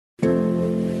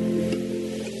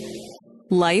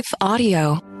Life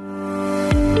Audio.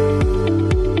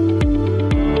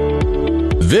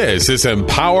 This is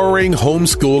Empowering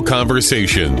Homeschool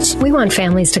Conversations. We want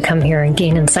families to come here and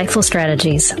gain insightful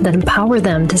strategies that empower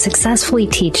them to successfully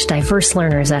teach diverse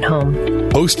learners at home.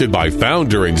 Hosted by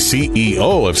founder and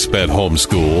CEO of SPED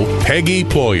Homeschool, Peggy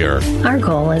Ployer. Our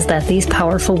goal is that these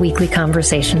powerful weekly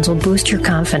conversations will boost your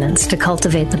confidence to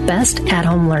cultivate the best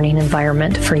at-home learning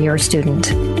environment for your student.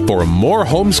 For more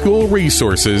homeschool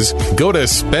resources, go to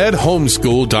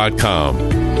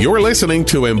spedhomeschool.com. You're listening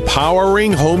to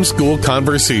Empowering Homeschool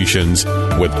Conversations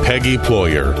with Peggy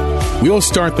Ployer. We'll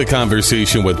start the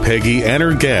conversation with Peggy and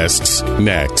her guests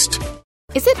next.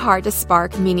 Is it hard to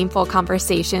spark meaningful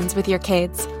conversations with your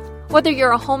kids? Whether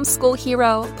you're a homeschool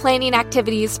hero, planning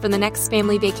activities for the next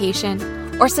family vacation,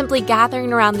 or simply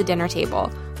gathering around the dinner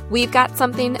table, we've got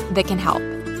something that can help.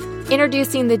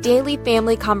 Introducing the Daily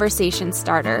Family Conversation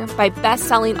Starter by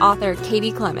best-selling author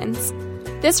Katie Clemens.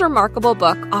 This remarkable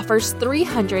book offers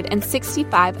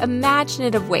 365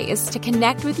 imaginative ways to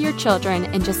connect with your children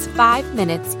in just 5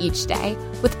 minutes each day,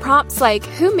 with prompts like,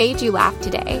 who made you laugh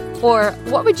today? Or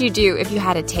what would you do if you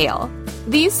had a tail?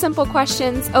 These simple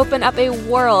questions open up a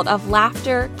world of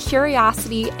laughter,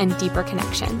 curiosity, and deeper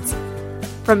connections.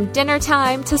 From dinner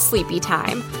time to sleepy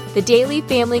time, the Daily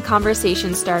Family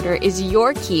Conversation Starter is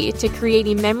your key to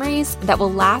creating memories that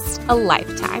will last a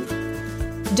lifetime.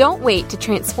 Don't wait to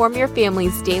transform your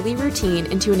family's daily routine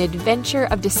into an adventure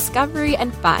of discovery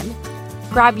and fun.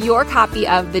 Grab your copy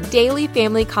of the Daily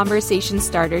Family Conversation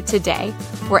Starter today,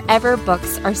 wherever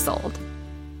books are sold.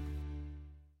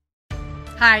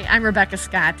 Hi, I'm Rebecca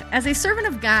Scott. As a servant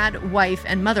of God, wife,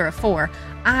 and mother of 4,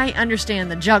 I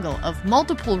understand the juggle of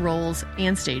multiple roles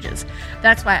and stages.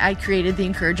 That's why I created the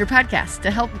Encourager podcast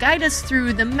to help guide us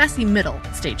through the messy middle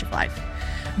stage of life.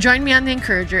 Join me on The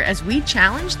Encourager as we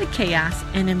challenge the chaos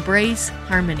and embrace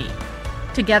harmony.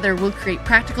 Together, we'll create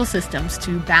practical systems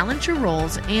to balance your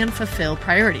roles and fulfill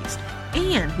priorities.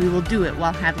 And we will do it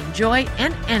while having joy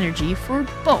and energy for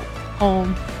both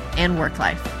home and work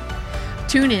life.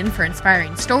 Tune in for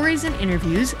inspiring stories and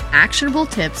interviews, actionable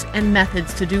tips, and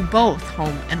methods to do both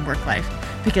home and work life.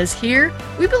 Because here,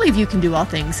 we believe you can do all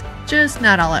things, just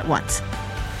not all at once.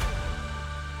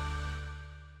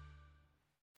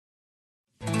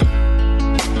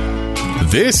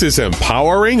 This is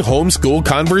Empowering Homeschool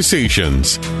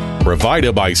Conversations,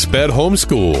 provided by SPED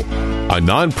Homeschool, a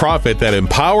nonprofit that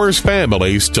empowers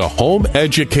families to home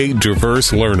educate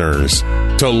diverse learners.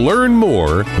 To learn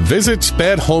more, visit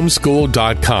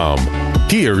spedhomeschool.com.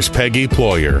 Here's Peggy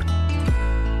Ployer.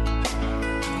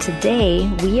 Today,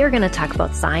 we are going to talk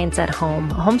about Science at Home,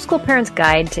 a homeschool parent's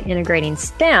guide to integrating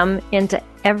STEM into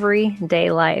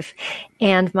everyday life.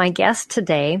 And my guest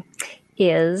today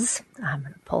is, I'm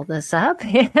going to pull this up.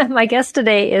 My guest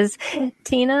today is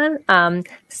Tina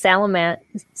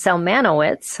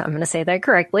Salmanowitz. I'm going to say that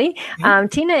correctly.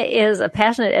 Tina is a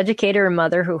passionate educator and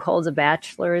mother who holds a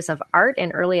bachelor's of art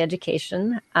in early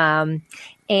education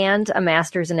and a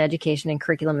master's in education and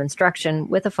curriculum instruction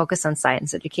with a focus on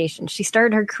science education. She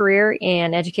started her career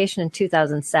in education in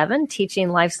 2007,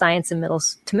 teaching life science to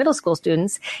middle school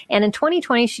students. And in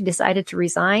 2020, she decided to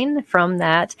resign from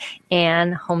that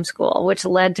and homeschool, which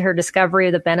led to her discovery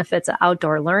of the benefits of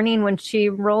outdoor learning when she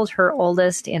enrolled her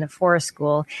oldest in a forest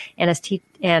school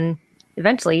and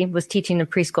eventually was teaching a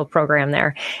preschool program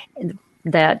there.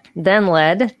 That then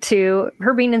led to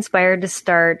her being inspired to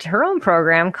start her own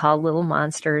program called Little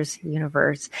Monsters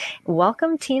Universe.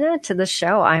 Welcome, Tina, to the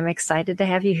show. I'm excited to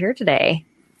have you here today.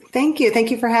 Thank you.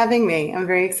 Thank you for having me. I'm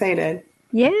very excited.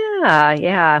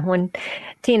 Yeah. When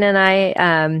Tina and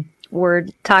I were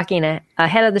talking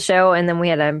ahead of the show, and then we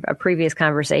had a previous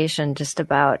conversation just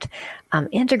about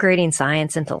integrating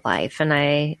science into life.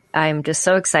 And I'm just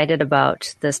so excited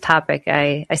about this topic.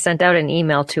 I sent out an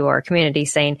email to our community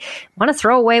saying, want to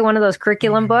throw away one of those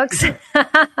curriculum books?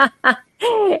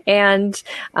 And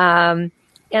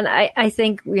I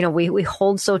think, we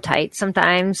hold so tight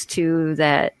sometimes to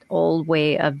that old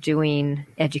way of doing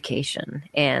education.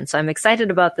 And so I'm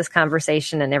excited about this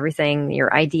conversation and everything,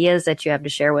 your ideas that you have to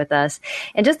share with us,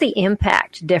 and just the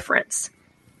impact difference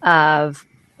of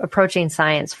approaching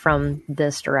science from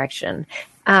this direction.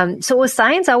 So was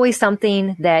science always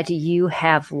something that you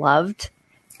have loved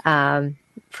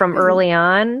from early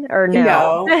on, or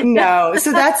no? No.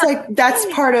 So that's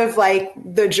part of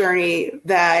the journey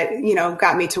that,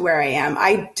 got me to where I am.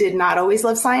 I did not always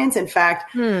love science. In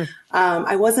fact,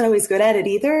 I wasn't always good at it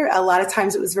either. A lot of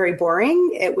times it was very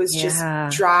boring. It was just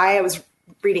dry. I was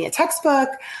reading a textbook,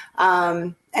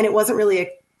 and it wasn't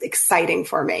really exciting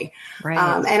for me. Right.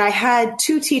 And I had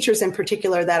two teachers in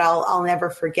particular that I'll never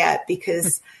forget,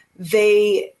 because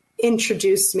they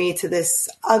introduced me to this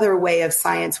other way of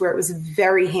science where it was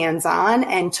very hands-on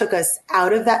and took us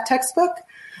out of that textbook.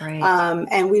 Right.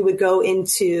 And we would go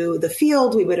into the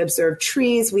field, we would observe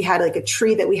trees. We had like a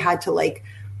tree that we had to like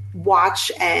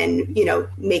watch and, you know,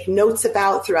 make notes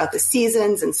about throughout the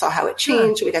seasons and saw how it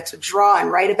changed. Sure. We got to draw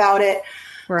and write about it.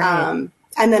 Right.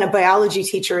 And then a biology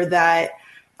teacher that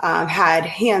had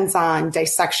hands-on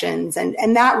dissections.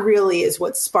 And that really is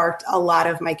what sparked a lot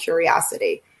of my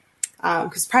curiosity.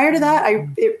 Because prior to that,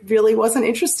 it really wasn't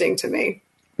interesting to me.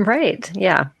 Right.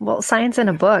 Yeah. Well, science in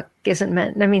a book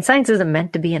science isn't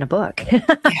meant to be in a book.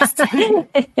 Yes.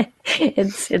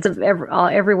 It's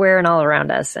everywhere and all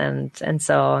around us. And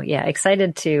so, yeah,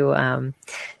 excited to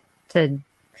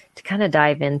kind of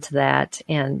dive into that.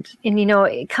 And, you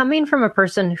know, coming from a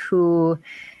person who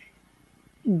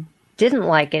didn't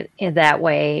like it in that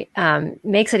way,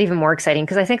 makes it even more exciting,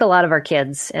 because I think a lot of our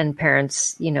kids and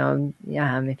parents, you know,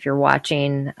 if you're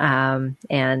watching,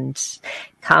 and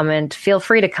comment, feel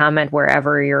free to comment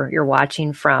wherever you're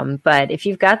watching from. But if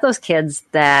you've got those kids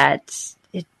that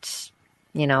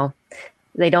you know,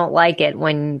 they don't like it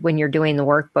when you're doing the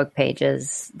workbook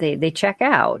pages, they check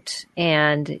out.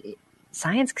 And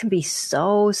science can be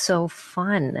so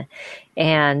fun,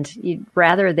 and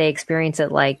rather they experience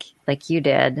it like you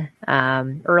did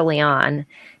early on,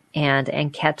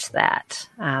 and catch that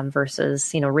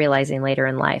versus, you know, realizing later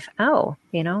in life, oh,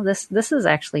 you know, this is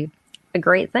actually a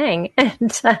great thing,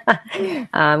 and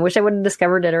wish I would have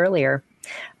discovered it earlier.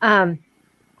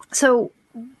 So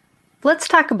let's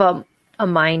talk about a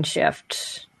mind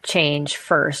shift change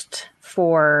first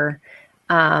for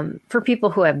people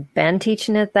who have been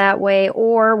teaching it that way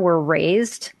or were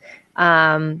raised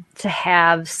to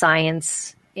have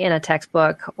science in a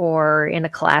textbook or in a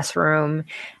classroom,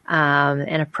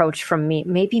 an approach from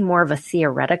maybe more of a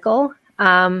theoretical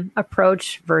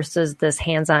approach versus this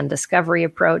hands-on discovery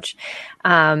approach.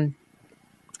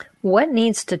 What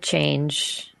needs to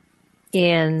change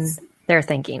in their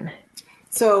thinking?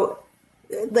 So,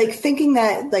 like, thinking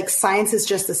that like science is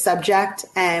just a subject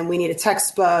and we need a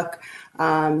textbook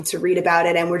to read about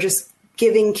it, and we're just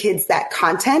giving kids that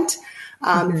content,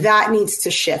 that needs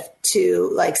to shift to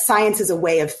like science is a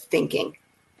way of thinking.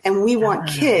 And we want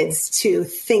kids to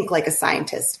think like a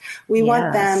scientist. We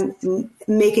want them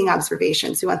making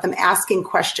observations. We want them asking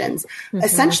questions,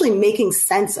 essentially making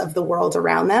sense of the world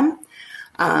around them.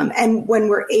 And when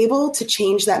we're able to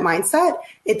change that mindset,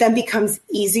 it then becomes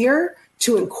easier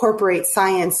to incorporate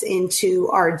science into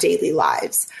our daily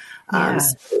lives.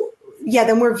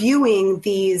 Then we're viewing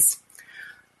these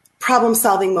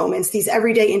problem-solving moments, these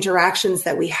everyday interactions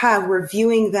that we have, we're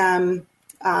viewing them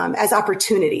as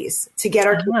opportunities to get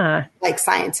our kids, like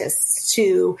scientists,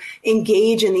 to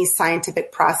engage in these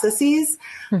scientific processes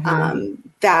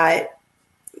that,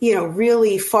 you know,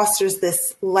 really fosters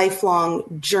this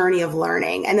lifelong journey of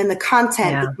learning. And then the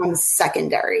content becomes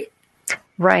secondary.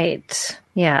 Right.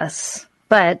 Yes.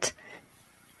 But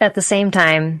at the same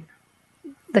time,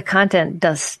 the content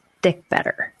does stick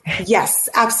better. Yes,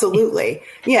 absolutely.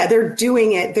 Yeah, they're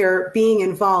doing it. They're being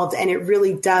involved, and it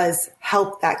really does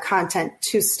help that content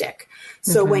to stick.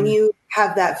 So when you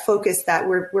have that focus that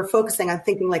we're focusing on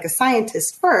thinking like a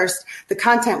scientist first, the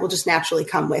content will just naturally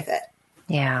come with it.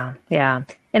 Yeah. Yeah.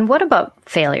 And what about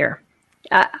failure?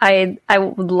 I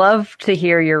would love to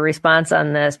hear your response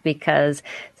on this, because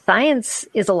science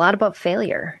is a lot about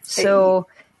failure. So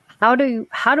how do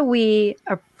we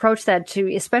approach that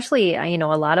to, especially, you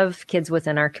know, a lot of kids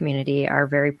within our community are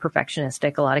very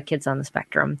perfectionistic. A lot of kids on the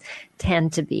spectrum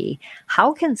tend to be.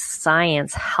 How can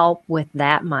science help with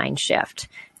that mind shift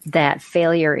that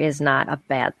failure is not a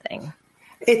bad thing?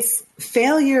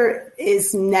 Failure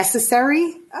is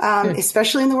necessary,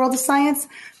 especially in the world of science,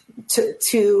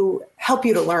 to help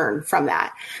you to learn from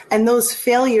that. And those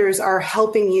failures are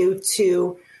helping you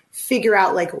to figure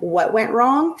out like what went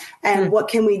wrong and what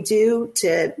can we do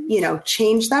to, you know,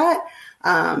 change that,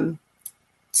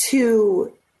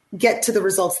 to get to the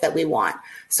results that we want.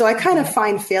 So I kind of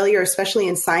find failure, especially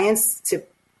in science, to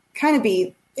kind of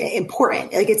be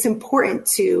important. Like, it's important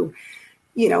to,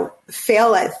 you know,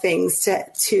 fail at things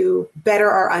to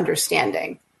better our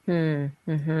understanding.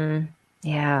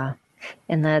 Yeah.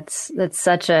 And it's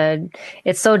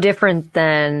so different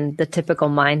than the typical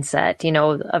mindset, you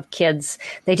know, of kids.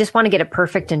 They just want to get it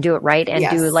perfect and do it right and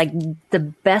do like the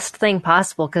best thing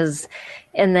possible,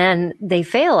 and then they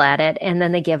fail at it and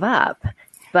then they give up.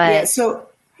 But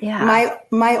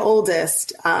my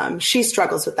oldest, she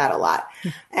struggles with that a lot.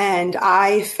 And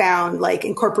I found like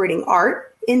incorporating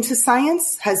art into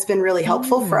science has been really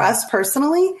helpful for us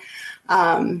personally.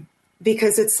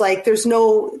 because it's like, there's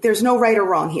no right or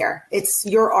wrong here. It's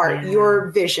your art,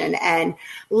 your vision, and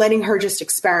letting her just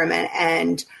experiment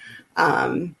and,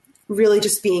 really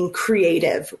just being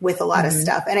creative with a lot of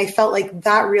stuff. And I felt like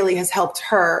that really has helped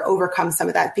her overcome some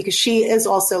of that, because she is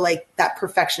also like that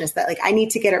perfectionist that like, I need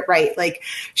to get it right. Like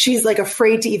she's like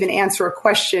afraid to even answer a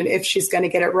question if she's going to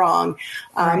get it wrong.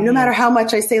 No matter how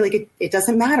much I say, like, it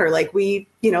doesn't matter. Like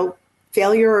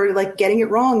failure or like getting it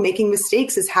wrong, making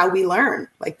mistakes is how we learn.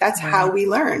 Like that's how we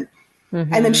learn.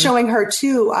 And then showing her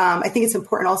too. I think it's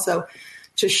important also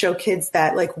to show kids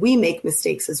that like we make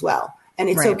mistakes as well. And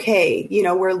it's okay.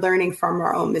 We're learning from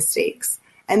our own mistakes.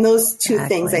 And those two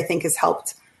things I think has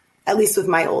helped, at least with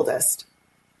my oldest.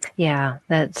 Yeah,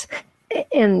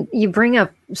 and you bring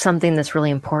up something that's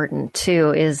really important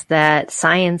too, is that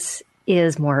science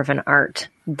is more of an art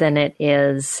than it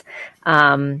is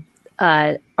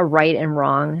a right and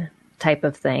wrong type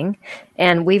of thing.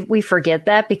 And we forget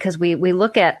that because we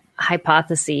look at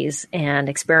hypotheses and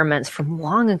experiments from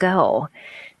long ago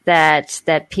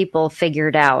that people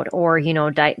figured out, or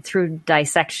through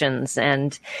dissections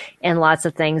and lots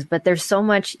of things. But there's so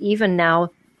much even now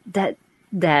that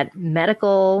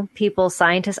medical people,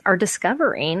 scientists are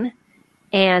discovering,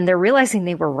 and they're realizing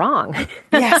they were wrong.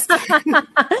 Yes.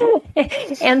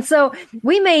 And so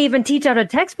we may even teach out a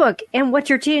textbook, and what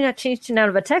you're teaching out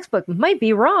of a textbook might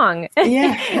be wrong.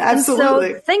 Yeah,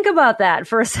 absolutely. So think about that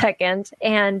for a second,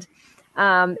 and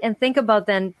think about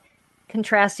then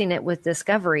contrasting it with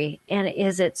discovery. And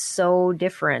is it so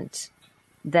different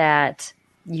that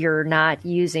you're not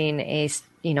using a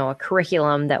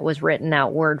curriculum that was written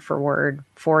out word for word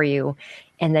for you,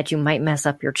 and that you might mess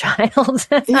up your child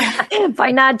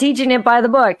by not teaching it by the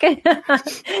book?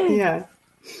 Yeah.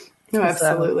 No,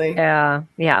 absolutely. So,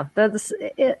 yeah.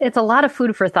 It's a lot of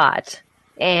food for thought,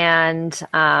 and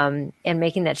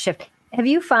making that shift. Have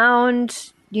you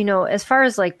found, as far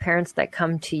as like parents that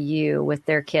come to you with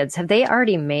their kids, have they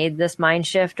already made this mind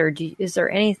shift, or is there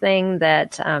anything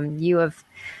that you have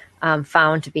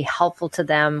found to be helpful to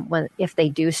them if they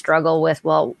do struggle with,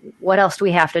 well, what else do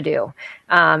we have to do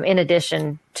in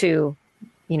addition to,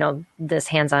 this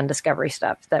hands-on discovery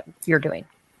stuff that you're doing?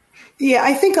 Yeah,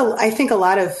 I think a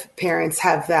lot of parents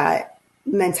have that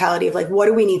mentality of like, what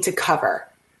do we need to cover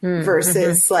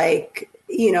versus like,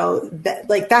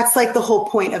 that's like the whole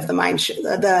point of the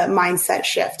mindset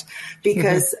shift,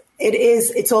 because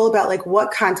it's all about like,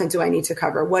 what content do I need to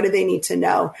cover? What do they need to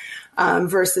know?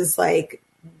 Versus like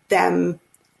them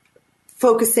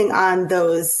focusing on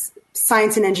those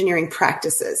science and engineering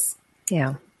practices.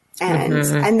 Yeah.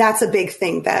 And that's a big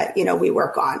thing that, we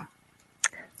work on.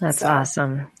 That's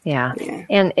awesome. Yeah.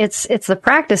 And it's the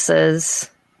practices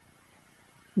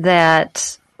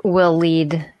that will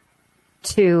lead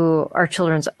to our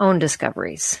children's own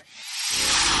discoveries.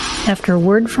 After a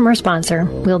word from our sponsor,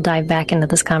 we'll dive back into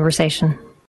this conversation.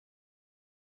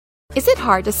 Is it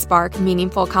hard to spark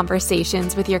meaningful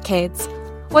conversations with your kids?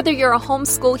 Whether you're a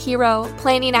homeschool hero,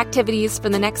 planning activities for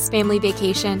the next family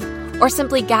vacation, or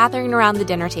simply gathering around the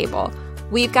dinner table,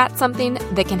 we've got something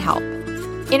that can help.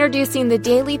 Introducing the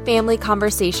Daily Family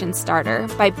Conversation Starter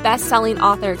by best-selling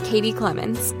author Katie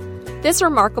Clemens. This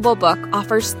remarkable book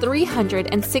offers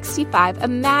 365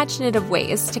 imaginative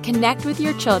ways to connect with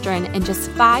your children in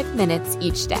just 5 minutes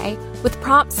each day, with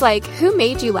prompts like, who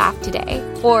made you laugh today?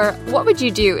 Or what would you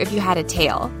do if you had a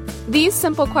tail? These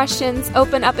simple questions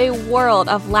open up a world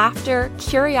of laughter,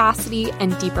 curiosity,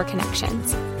 and deeper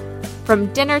connections.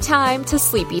 From dinner time to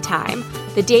sleepy time,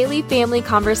 the Daily Family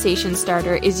Conversation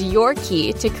Starter is your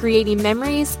key to creating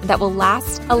memories that will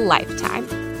last a lifetime.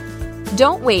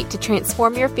 Don't wait to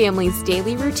transform your family's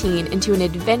daily routine into an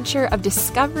adventure of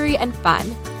discovery and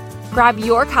fun. Grab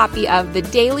your copy of the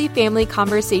Daily Family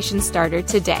Conversation Starter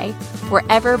today,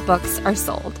 wherever books are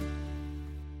sold.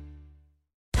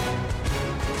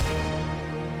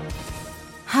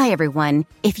 Hi, everyone.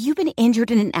 If you've been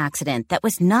injured in an accident that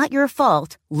was not your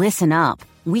fault, listen up.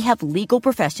 We have legal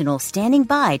professionals standing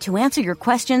by to answer your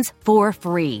questions for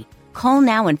free. Call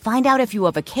now and find out if you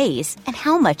have a case and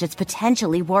how much it's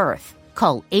potentially worth.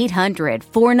 Call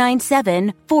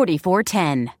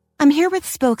 800-497-4410. I'm here with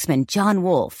spokesman John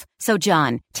Wolf. So,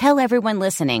 John, tell everyone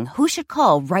listening who should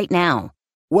call right now.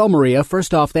 Well, Maria,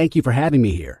 first off, thank you for having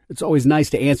me here. It's always nice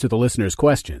to answer the listeners'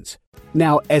 questions.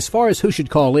 Now, as far as who should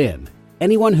call in,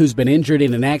 anyone who's been injured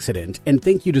in an accident and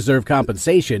think you deserve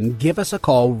compensation, give us a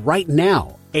call right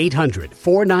now.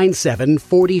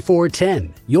 800-497-4410.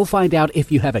 You'll find out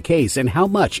if you have a case and how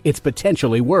much it's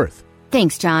potentially worth.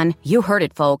 Thanks, John. You heard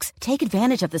it, folks. Take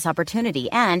advantage of this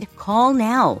opportunity and call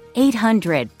now.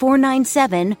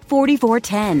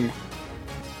 800-497-4410.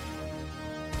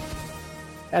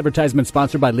 Advertisement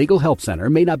sponsored by Legal Help Center.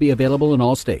 May not be available in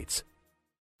all states.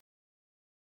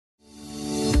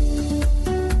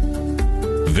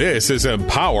 This is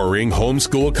Empowering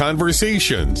Homeschool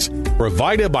Conversations,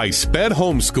 provided by Sped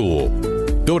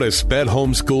Homeschool. Go to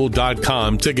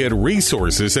spedhomeschool.com to get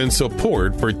resources and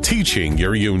support for teaching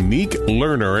your unique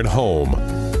learner at home.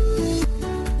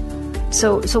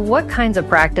 So what kinds of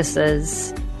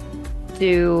practices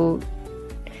do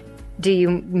you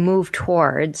move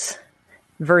towards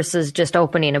versus just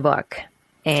opening a book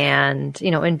and,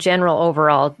 in general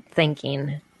overall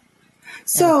thinking?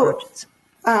 So,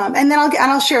 and then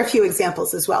I'll share a few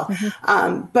examples as well.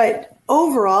 Mm-hmm. But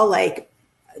overall, like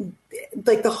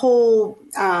the whole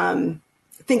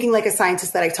thinking like a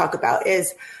scientist that I talk about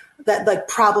is that like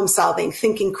problem solving,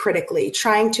 thinking critically,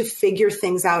 trying to figure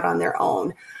things out on their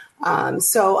own.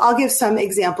 So I'll give some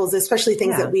examples, especially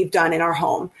things that we've done in our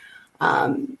home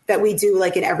that we do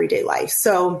like in everyday life.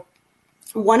 So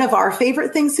one of our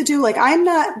favorite things to do, like I'm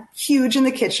not huge in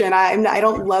the kitchen. I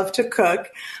don't love to cook,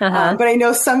 but I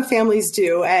know some families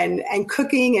do. And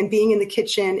cooking and being in the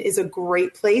kitchen is a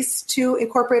great place to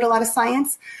incorporate a lot of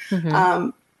science.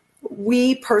 Mm-hmm.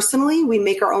 We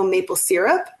make our own maple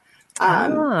syrup.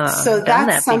 So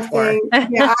that's something,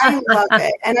 I love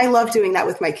it. And I love doing that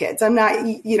with my kids. I'm not,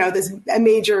 a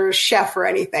major chef or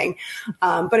anything.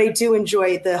 But I do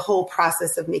enjoy the whole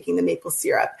process of making the maple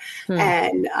syrup.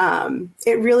 And,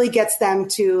 it really gets them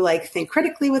to like think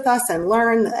critically with us and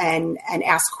learn and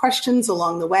ask questions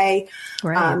along the way.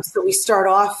 Right. So we start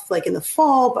off like in the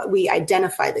fall, but we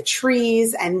identify the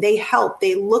trees and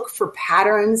they look for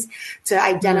patterns to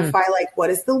identify like, what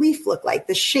does the leaf look like?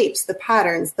 The shapes, the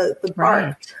patterns, the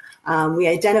bark. Right. We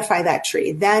identify that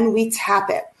tree. Then we tap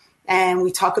it and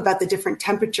we talk about the different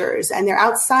temperatures and they're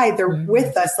outside, they're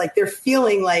with us, like they're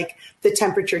feeling like the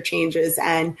temperature changes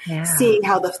and seeing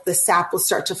how the sap will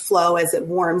start to flow as it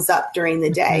warms up during the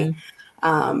day.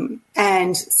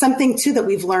 And something too that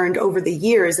we've learned over the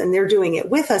years, and they're doing it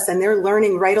with us and they're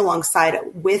learning right alongside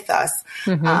it with us,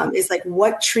 is like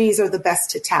what trees are the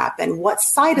best to tap and what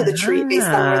side of the tree based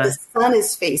on where the sun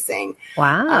is facing.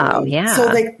 Wow. So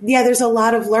like, there's a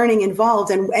lot of learning involved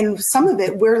and some of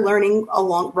it we're learning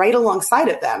right alongside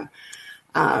of them.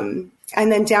 And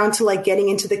then down to like getting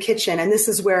into the kitchen. And this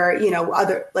is where,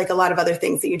 like a lot of other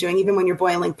things that you're doing, even when you're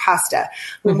boiling pasta,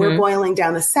 when we're boiling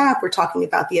down the sap, we're talking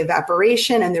about the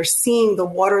evaporation and they're seeing the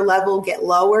water level get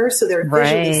lower. So they're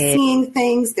visually seeing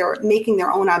things. They're making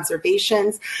their own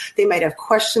observations. They might have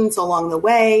questions along the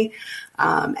way.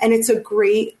 And it's a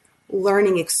great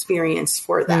learning experience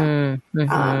for them.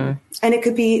 And it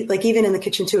could be like, even in the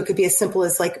kitchen too, it could be as simple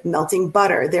as like melting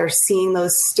butter. They're seeing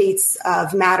those states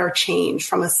of matter change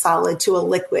from a solid to a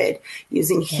liquid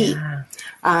using heat.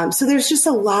 So there's just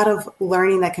a lot of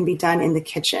learning that can be done in the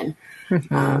kitchen.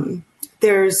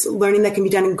 There's learning that can be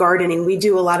done in gardening. We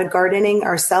do a lot of gardening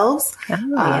ourselves.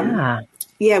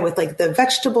 With like the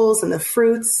vegetables and the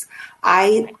fruits.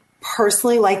 I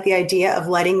personally like the idea of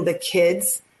letting the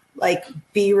kids like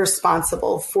be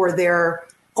responsible for their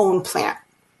own plant.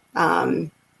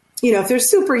 If they're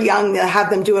super young, they'll have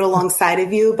them do it alongside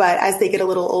of you. But as they get a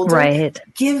little older,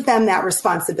 give them that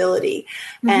responsibility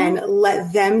and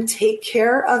let them take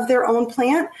care of their own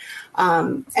plant.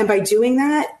 And by doing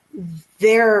that,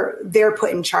 they're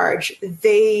put in charge.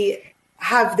 They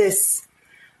have this,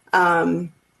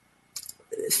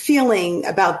 feeling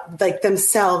about like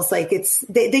themselves, like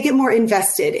they get more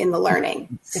invested in the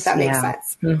learning, if that makes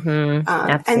sense.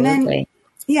 Absolutely.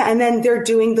 And then they're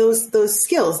doing those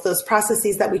skills, those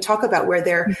processes that we talk about where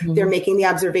they're making the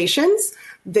observations,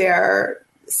 they're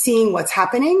seeing what's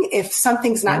happening. If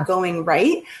something's not going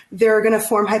right, they're going to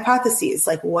form hypotheses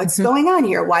like what's going on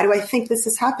here? Why do I think this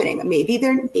is happening? Maybe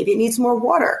it needs more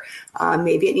water.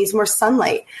 Maybe it needs more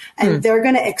sunlight. And they're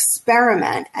going to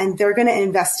experiment and they're going to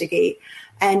investigate.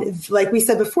 And like we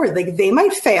said before, like they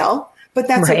might fail, but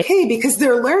that's okay because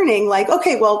they're learning like,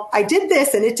 okay, well, I did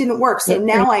this and it didn't work. So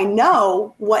now I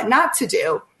know what not to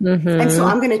do. And so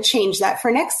I'm going to change that for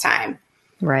next time.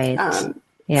 Right.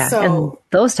 So, and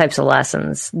those types of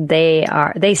lessons, they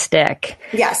stick.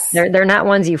 Yes. They're not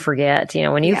ones you forget.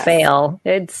 When you fail,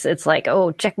 it's like,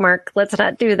 oh, check mark. Let's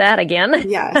not do that again.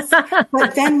 Yes.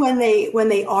 But then when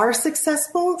they are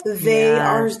successful, they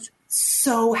are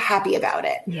so happy about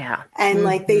it. Yeah. And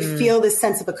like they feel this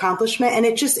sense of accomplishment and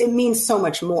it means so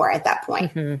much more at that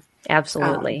point.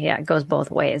 Absolutely. It goes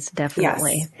both ways.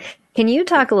 Definitely. Yes. Can you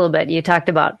talk a little bit? You talked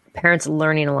about parents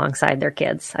learning alongside their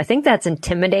kids. I think that's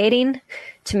intimidating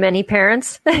to many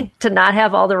parents to not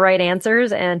have all the right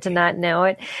answers and to not know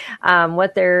it,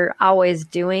 what they're always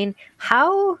doing.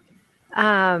 How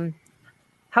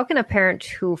how can a parent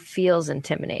who feels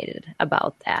intimidated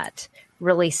about that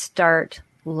really start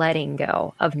letting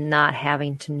go of not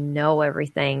having to know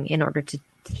everything in order to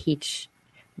teach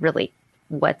really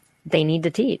what they need to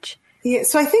teach? Yeah.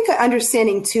 So I think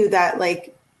understanding too that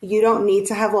like you don't need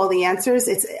to have all the answers.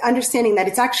 It's understanding that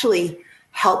it's actually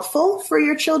helpful for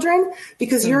your children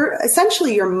because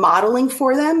you're modeling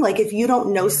for them. Like if you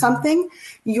don't know something,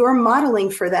 you're modeling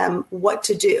for them what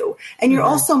to do. And you're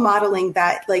also modeling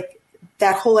that like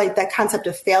that whole, like that concept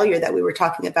of failure that we were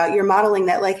talking about. You're modeling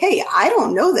that like, hey, I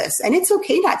don't know this and it's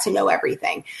okay not to know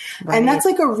everything. Right. And that's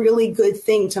like a really good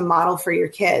thing to model for your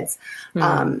kids.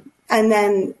 And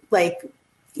then like,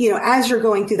 you know, as you're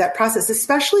going through that process,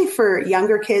 especially for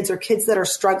younger kids or kids that are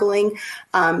struggling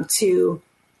to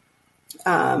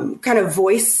kind of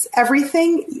voice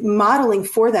everything, modeling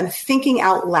for them, thinking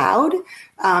out loud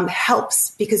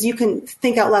helps because you can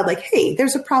think out loud like, hey,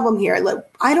 there's a problem here.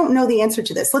 I don't know the answer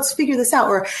to this. Let's figure this out.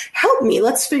 Or help me.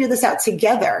 Let's figure this out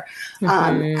together.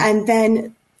 And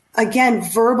then again,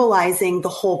 verbalizing the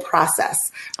whole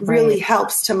process really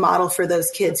helps to model for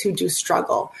those kids who do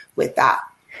struggle with that.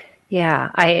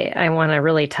 Yeah, I want to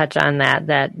really touch on that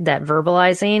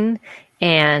verbalizing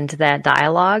and that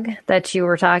dialogue that you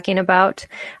were talking about.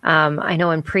 I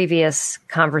know in previous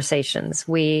conversations,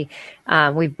 we've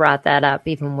brought that up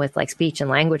even with like speech and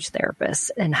language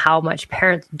therapists and how much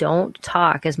parents don't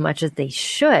talk as much as they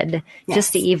should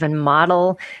just to even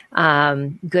model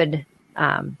good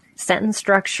sentence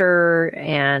structure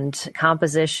and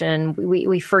composition.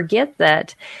 We forget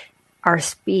that our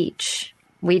speech,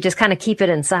 we just kind of keep it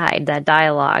inside, that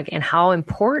dialogue, and how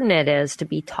important it is to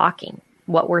be talking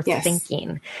what we're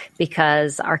thinking,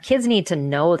 because our kids need to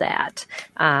know that.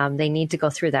 They need to go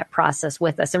through that process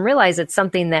with us and realize it's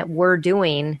something that we're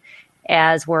doing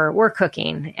as we're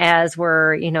cooking, as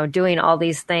we're, you know, doing all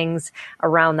these things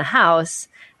around the house,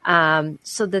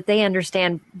 so that they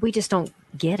understand we just don't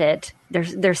get it.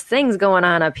 There's things going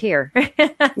on up here.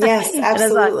 Yes,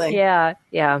 absolutely. Yeah.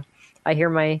 I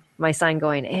hear my son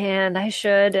going, and I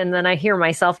should. And then I hear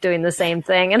myself doing the same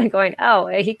thing. And I'm going, oh,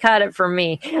 he caught it from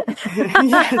me.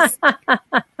 Yes.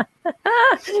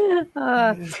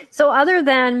 So other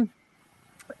than,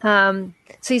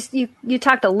 so you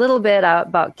talked a little bit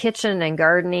about kitchen and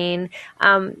gardening.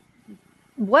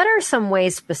 What are some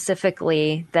ways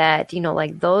specifically that, you know,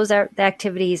 like those are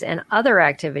activities and other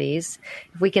activities,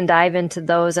 if we can dive into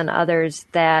those and others,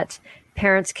 that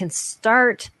parents can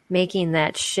start making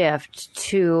that shift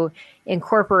to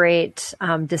incorporate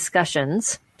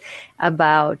discussions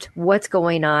about what's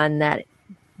going on that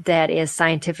is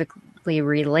scientifically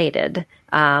related,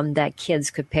 that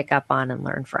kids could pick up on and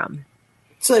learn from.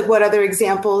 So like what other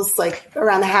examples like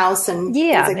around the house and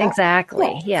things like that?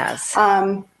 Exactly. Yeah. Yes.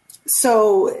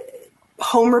 So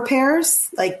home repairs,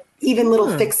 like even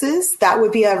little fixes, that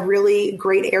would be a really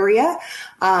great area.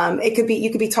 You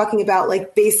could be talking about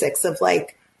like basics of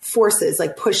like forces,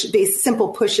 like simple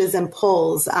pushes and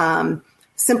pulls,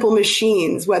 simple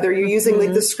machines, whether you're using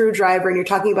like the screwdriver and you're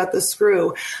talking about the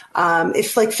screw.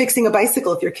 If like fixing a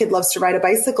bicycle, if your kid loves to ride a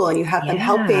bicycle and you have them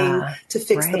helping to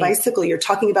fix the bicycle, you're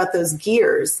talking about those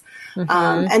gears.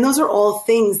 And those are all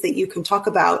things that you can talk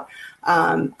about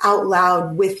out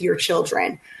loud with your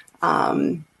children.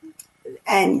 And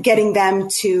getting them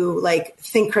to like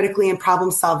think critically and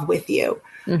problem solve with you.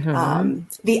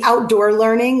 The outdoor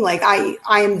learning, like I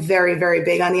am very, very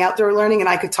big on the outdoor learning and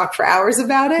I could talk for hours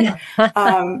about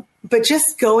it. But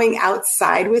just going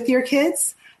outside with your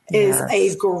kids is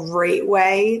a great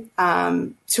way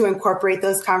to incorporate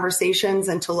those conversations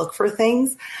and to look for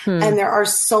things. And there are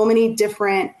so many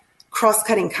different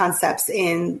cross-cutting concepts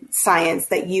in science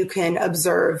that you can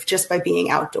observe just by being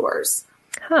outdoors.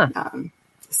 Do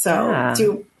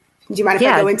you mind if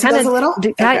I go into those a little?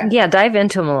 Dive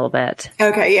into them a little bit.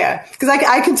 Okay, yeah. Because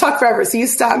I can talk forever, so you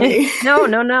stop me.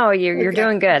 No. You're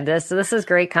doing good. This is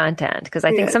great content. Because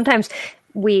I think sometimes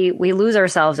we lose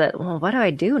ourselves at, well, what do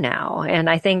I do now? And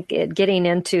I think getting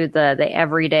into the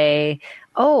everyday,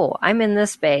 oh, I'm in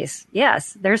this space.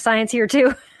 Yes, there's science here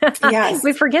too. Yes.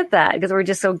 We forget that because we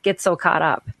just get so caught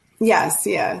up. Yes.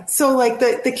 Yeah. So like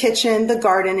the kitchen, the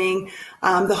gardening,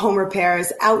 the home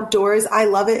repairs, outdoors. I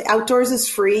love it. Outdoors is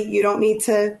free. You don't need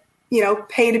to,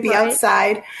 pay to be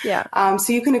outside. Yeah.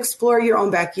 So you can explore your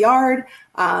own backyard.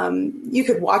 You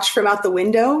could watch from out the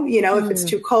window, if it's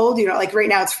too cold, like right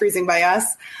now it's freezing by us.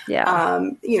 Yeah.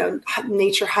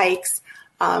 Nature hikes.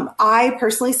 I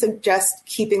personally suggest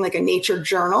keeping like a nature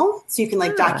journal so you can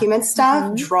like document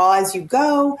stuff, draw as you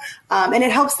go. And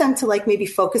it helps them to like maybe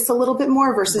focus a little bit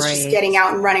more versus just getting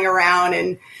out and running around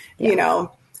and,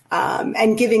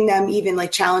 and giving them even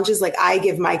like challenges. Like I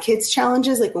give my kids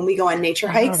challenges. Like when we go on nature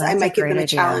hikes, I might give them a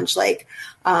challenge. Like,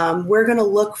 we're going to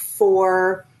look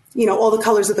for, all the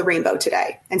colors of the rainbow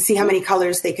today and see how many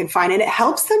colors they can find. And it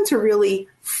helps them to really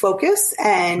focus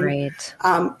and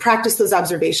practice those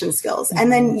observation skills. Mm-hmm.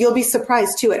 And then you'll be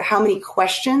surprised too at how many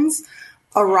questions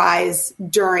arise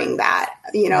during that,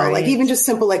 like even just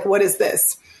simple, like, what is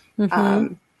this?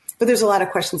 Mm-hmm. But there's a lot of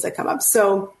questions that come up.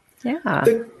 So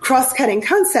the cross-cutting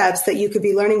concepts that you could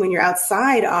be learning when you're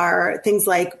outside are things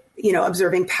like,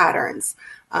 observing patterns.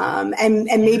 And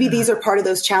maybe these are part of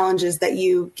those challenges that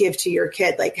you give to your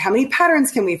kid. Like, how many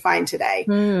patterns can we find today?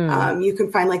 You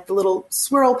can find like the little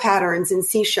swirl patterns in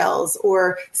seashells,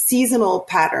 or seasonal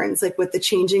patterns, like with the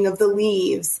changing of the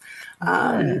leaves,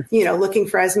 looking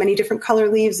for as many different color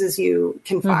leaves as you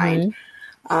can find.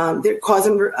 They're cause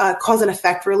and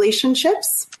effect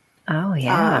relationships. Oh,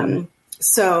 yeah.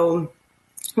 So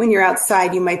when you're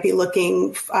outside, you might be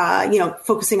looking,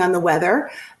 focusing on the weather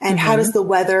and how does the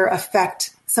weather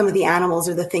affect some of the animals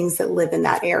or the things that live in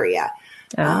that area.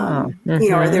 Are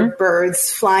there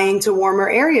birds flying to warmer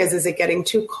areas? Is it getting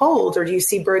too cold? Or do you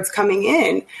see birds coming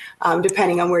in,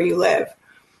 depending on where you live?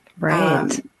 Right.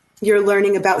 You're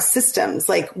learning about systems.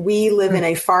 Like we live in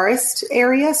a forest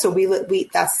area. So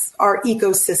that's our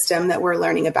ecosystem that we're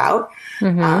learning about.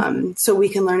 So we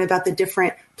can learn about the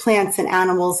different plants and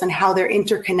animals and how they're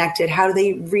interconnected. How do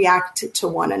they react to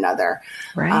one another?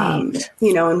 Right.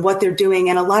 And what they're doing.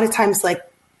 And a lot of times, like,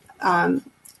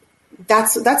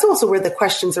 that's also where the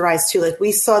questions arise too. Like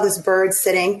we saw this bird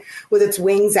sitting with its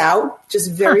wings out,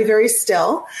 just very, very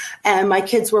still. And my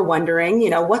kids were wondering,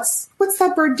 what's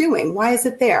that bird doing? Why is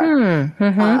it there?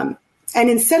 And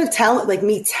instead of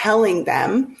telling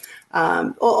them,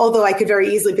 although I could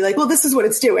very easily be like, well, this is what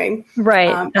it's doing.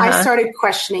 Right. I started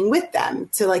questioning with them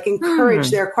to like encourage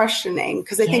their questioning.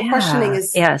 Cause I think questioning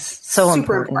is so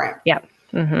super important. Yeah.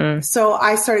 So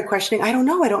I started questioning. I don't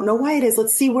know why it is.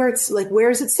 Let's see where it's like, where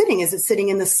is it sitting? Is it sitting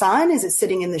in the sun? Is it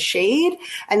sitting in the shade?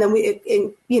 And then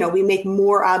we make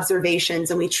more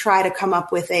observations and we try to come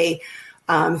up with a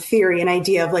theory, an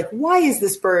idea of like, why is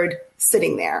this bird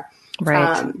sitting there?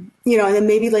 Right. And then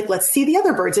maybe like, let's see the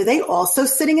other birds. Are they also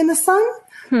sitting in the sun?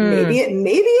 Maybe it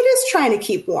is trying to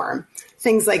keep warm.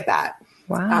 Things like that.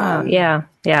 Wow. Yeah.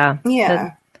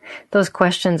 Those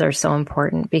questions are so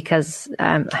important because,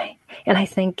 and I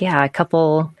think, a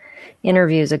couple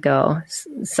interviews ago,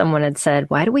 someone had said,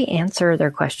 why do we answer their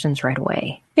questions right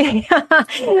away?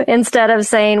 Instead of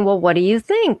saying, well, what do you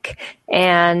think?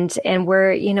 And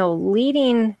we're,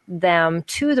 leading them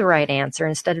to the right answer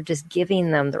instead of just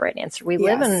giving them the right answer. We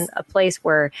live in a place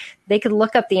where they could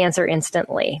look up the answer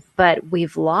instantly, but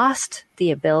we've lost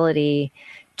the ability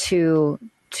to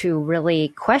really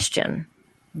question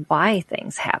why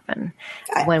things happen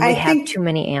when we have too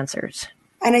many answers.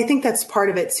 And I think that's part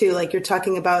of it too. Like you're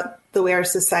talking about the way our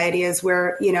society is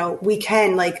where, we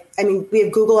can we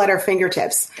have Google at our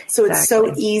fingertips. So it's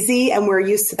so easy and we're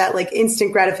used to that like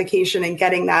instant gratification and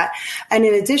getting that. And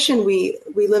in addition, we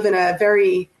live in a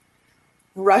very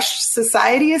rushed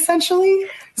society essentially.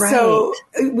 Right. So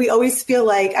we always feel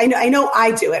like, I know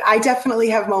I do it. I definitely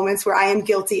have moments where I am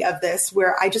guilty of this,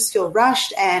 where I just feel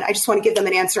rushed and I just want to give them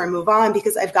an answer and move on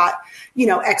because I've got,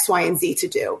 X, Y, and Z to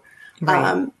do.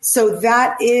 Right. So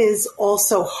that is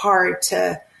also hard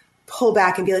to pull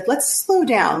back and be like, let's slow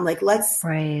down. Like, let's,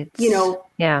 like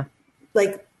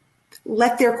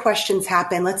let their questions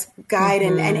happen. Let's guide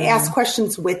and ask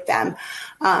questions with them.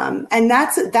 And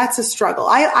that's a struggle.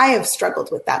 I have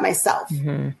struggled with that myself.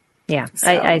 Mm-hmm. Yeah. So.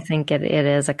 I think it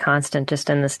is a constant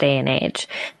just in this day and age.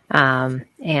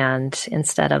 And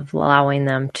instead of allowing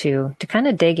them to kind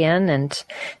of dig in and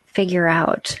figure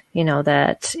out,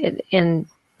 that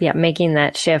making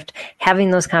that shift, having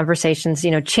those conversations,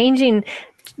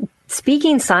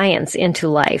 speaking science into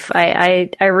life. I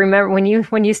remember when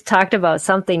you talked about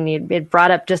something, it brought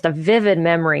up just a vivid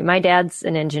memory. My dad's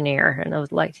an engineer, and I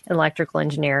was like an electrical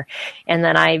engineer, and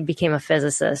then I became a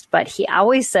physicist. But he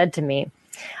always said to me,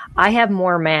 I have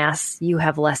more mass, you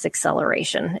have less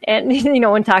acceleration. And,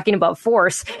 when talking about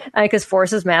force, because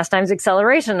force is mass times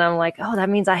acceleration, I'm like, oh, that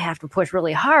means I have to push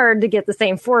really hard to get the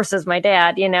same force as my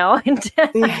dad,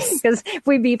 because if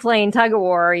we'd be playing tug of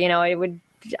war,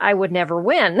 I would never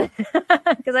win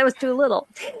because I was too little.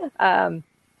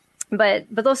 But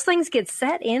those things get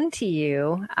set into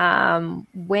you,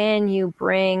 when you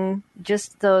bring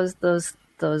just those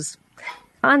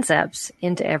concepts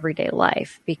into everyday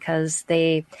life, because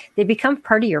they become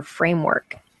part of your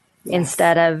framework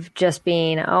instead of just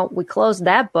being, oh, we closed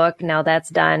that book. Now that's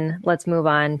done. Let's move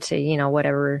on to,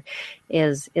 whatever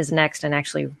is next and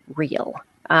actually real.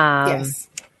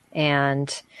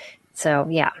 And so,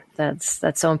 yeah, that's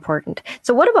so important.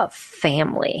 So what about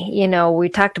family? You know, we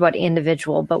talked about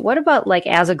individual, but what about like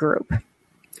as a group?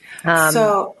 Yeah,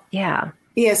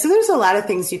 so there's a lot of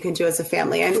things you can do as a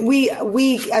family. And we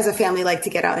as a family like to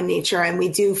get out in nature, and we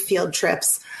do field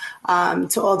trips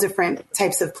to all different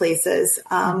types of places.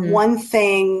 One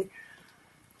thing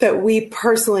that we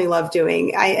personally love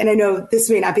doing, and I know this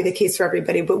may not be the case for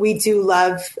everybody, but we do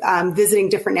love visiting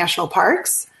different national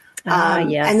parks.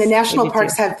 Yes, and the national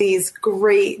parks have these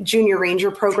great junior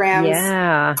ranger programs.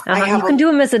 Yeah. You can do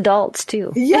them as adults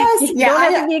too. Yes. You don't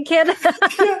have to be a kid.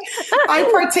 I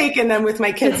partake in them with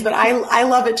my kids, but I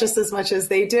love it just as much as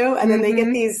they do. And then they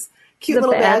get these cute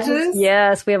little badges.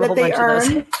 Yes, we have a whole bunch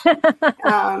of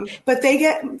those. But they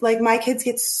get, like, my kids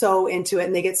get so into it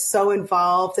and they get so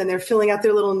involved, and they're filling out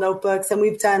their little notebooks. And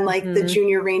we've done like the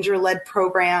junior ranger led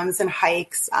programs and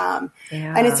hikes. And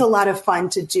it's a lot of fun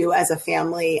to do as a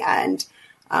family. And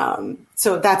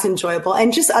so that's enjoyable.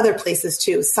 And just other places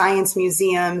too, science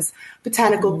museums,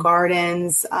 botanical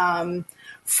gardens,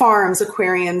 farms,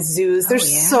 aquariums, zoos.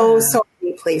 There's so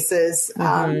many places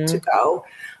to go.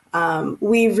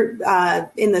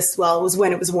 In this, well, it was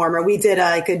when it was warmer, we did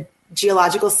a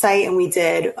geological site, and we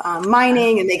did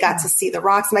mining, and they got to see the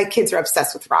rocks. My kids are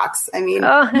obsessed with rocks. I mean,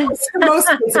 most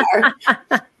kids are.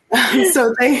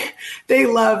 So they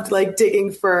loved like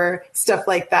digging for stuff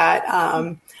like that.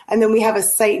 And then we have a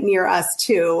site near us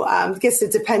too. I guess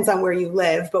it depends on where you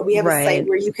live, but we have a site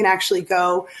where you can actually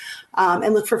go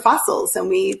and look for fossils. And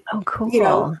we,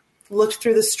 looked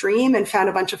through the stream and found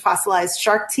a bunch of fossilized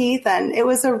shark teeth. And it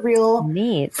was a real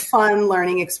fun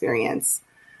learning experience.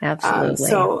 Absolutely.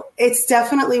 So it's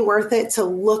definitely worth it to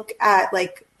look at,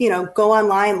 like, go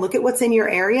online, look at what's in your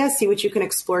area, see what you can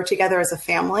explore together as a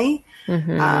family.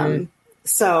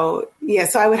 So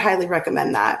I would highly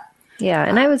recommend that. Yeah.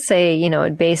 And I would say,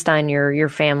 based on your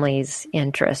family's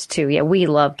interest too. Yeah. We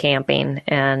love camping,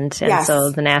 and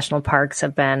so the national parks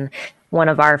have been one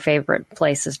of our favorite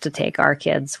places to take our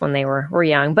kids when they were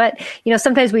young. But,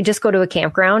 sometimes we just go to a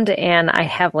campground, and I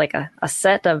have like a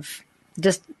set of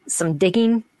just some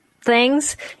digging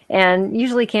things. And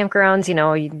usually campgrounds, you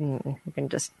can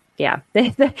just,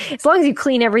 as long as you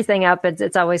clean everything up,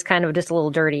 it's always kind of just a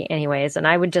little dirty anyways. And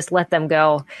I would just let them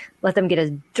get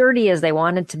as dirty as they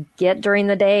wanted to get during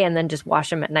the day, and then just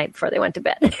wash them at night before they went to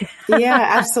bed. Yeah,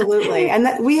 absolutely.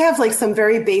 And we have like some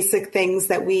very basic things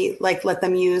that we like let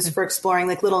them use for exploring,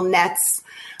 like little nets.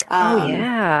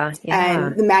 And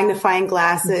the magnifying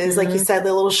glasses, like you said,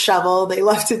 the little shovel. They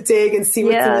love to dig and see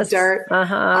what's in the dirt.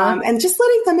 And just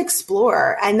letting them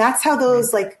explore. And that's how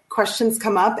those like questions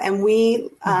come up. And we,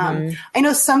 I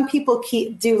know some people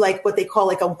do like what they call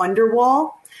like a wonder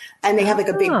wall, and they have like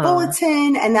a big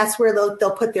bulletin, and that's where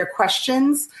they'll put their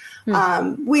questions.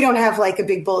 We don't have like a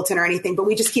big bulletin or anything, but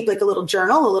we just keep like a little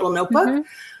journal, a little notebook.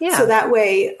 So that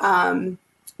way,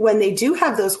 when they do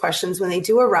have those questions, when they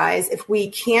do arise, if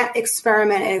we can't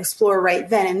experiment and explore right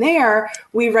then and there,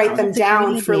 we write them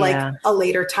down for like a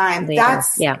later time.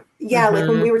 That's like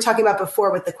when we were talking about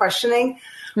before with the questioning,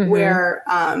 where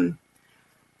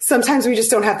sometimes we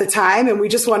just don't have the time and we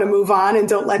just want to move on and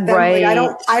don't let them. Like,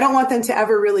 I don't want them to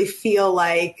ever really feel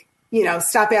like,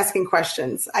 stop asking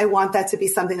questions. I want that to be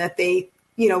something that they,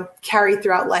 carry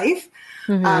throughout life.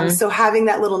 So having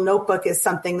that little notebook is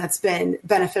something that's been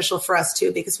beneficial for us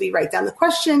too, because we write down the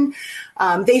question.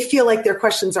 They feel like their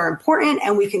questions are important,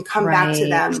 and we can come back to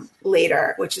them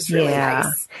later, which is really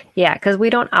nice. Yeah, because we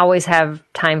don't always have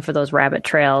time for those rabbit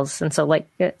trails. And so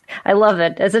I love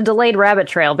it. It's a delayed rabbit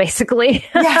trail, basically.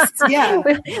 Yes, yeah.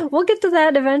 We'll get to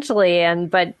that eventually.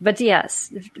 But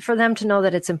yes, for them to know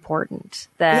that it's important,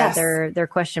 that their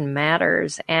question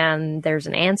matters, and there's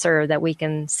an answer that we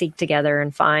can seek together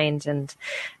and find. And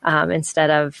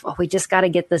instead of, we just got to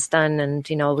get this done, and,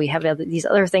 we have these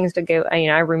other things to go.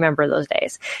 I remember those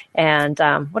days. And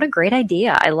what a great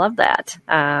idea. I love that.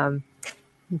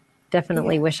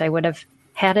 Definitely wish I would have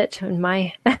had it in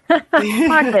my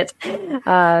pocket.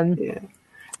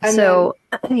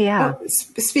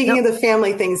 Speaking of the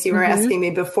family things you were asking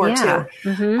me before too,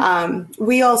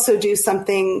 we also do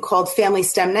something called Family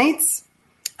STEM Nights.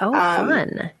 Oh,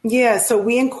 fun. Yeah. So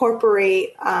we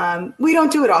incorporate, we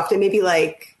don't do it often, maybe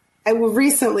like,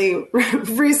 recently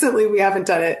we haven't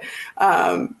done it,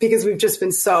 because we've just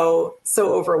been so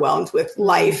overwhelmed with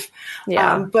life.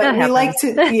 But we like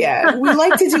to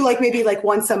do like maybe like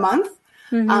once a month.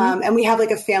 And we have like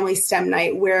a family STEM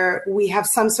night where we have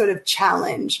some sort of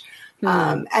challenge.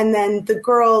 And then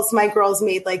my girls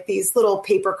made like these little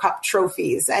paper cup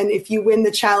trophies. And if you win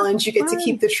the challenge, you get to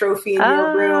keep the trophy in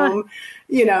your room,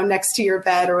 next to your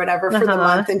bed or whatever for the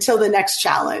month until the next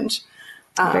challenge.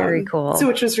 Very cool. So,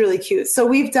 which was really cute. So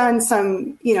we've done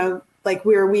some,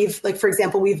 for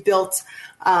example, we've built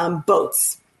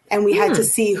boats, and we had to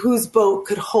see whose boat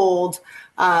could hold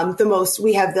the most.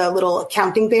 We have the little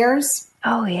counting bears.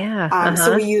 Oh, yeah.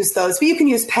 So we use those, but you can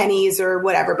use pennies or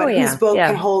whatever, but whose boat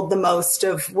can hold the most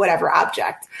of whatever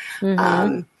object.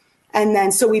 And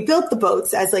then, so we built the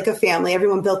boats as like a family.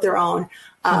 Everyone built their own.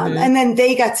 And then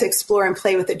they got to explore and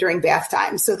play with it during bath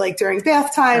time. So like during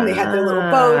bath time, they had their little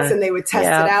boats and they would test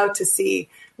it out to see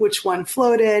which one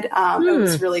floated. It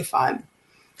was really fun.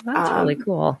 That's really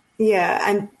cool. Yeah.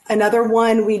 And another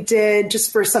one we did,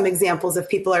 just for some examples, if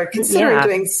people are considering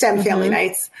doing STEM family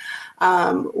nights,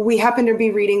 we happened to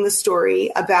be reading the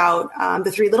story about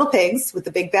the three little pigs with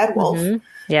the big bad wolf.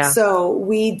 Yeah. So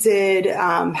we did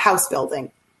house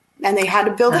building. And they had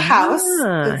to build a house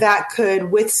that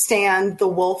could withstand the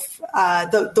wolf,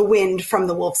 the wind from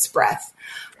the wolf's breath.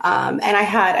 And I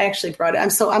actually brought it.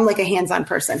 I'm like a hands-on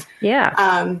person.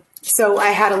 Yeah. So I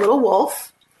had a little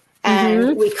wolf,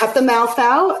 and we cut the mouth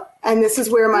out, and this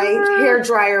is where my hair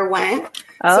dryer went.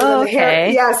 So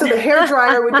so the hair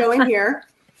dryer would go in here,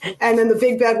 and then the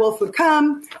big bad wolf would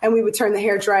come, and we would turn the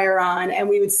hair dryer on, and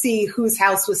we would see whose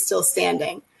house was still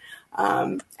standing.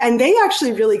 And they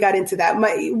actually really got into that.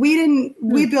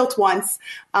 We built once,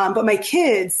 but my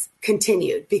kids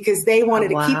continued because they wanted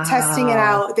to keep testing it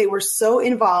out. They were so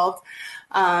involved.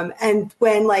 And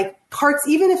when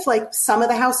even if some of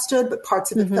the house stood, but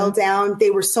parts of it fell down, they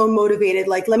were so motivated,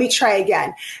 let me try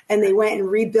again. And they went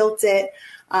and rebuilt it,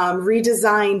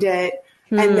 redesigned it.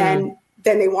 And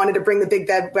then they wanted to bring the big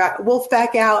bad wolf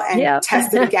back out and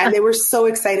test it again. They were so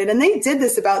excited. And they did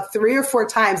this about 3 or 4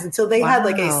 times until they had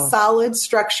a solid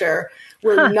structure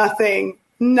where nothing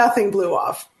blew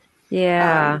off.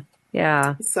 Yeah.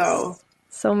 Yeah.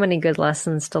 So many good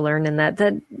lessons to learn in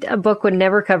that a book would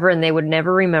never cover and they would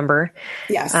never remember.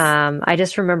 Yes. I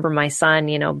just remember my son,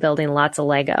 building lots of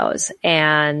Legos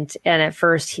and at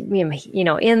first,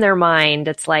 in their mind,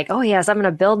 it's like, oh yes, I'm going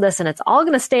to build this and it's all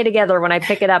going to stay together when I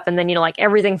pick it up. And then,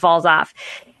 everything falls off.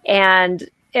 And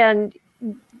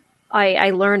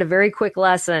I learned a very quick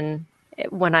lesson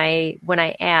when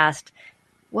I asked,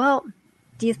 well,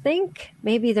 do you think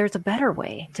maybe there's a better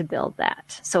way to build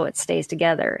that so it stays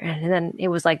together? And then it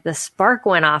was like the spark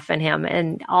went off in him,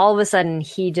 and all of a sudden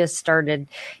he just started,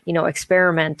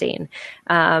 experimenting.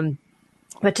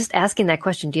 But just asking that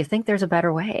question, do you think there's a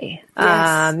better way?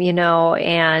 Yes.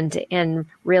 And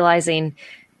realizing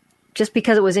just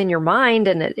because it was in your mind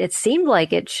and it seemed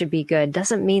like it should be good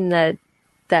doesn't mean that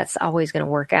that's always going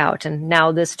to work out. And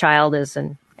now this child is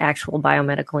an actual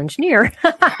biomedical engineer.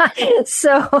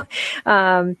 So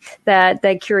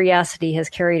that curiosity has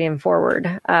carried him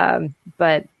forward.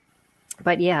 But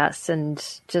yes, and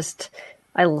just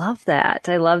I love that.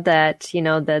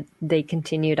 That they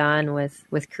continued on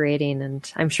with creating,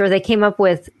 and I'm sure they came up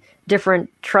with different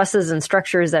trusses and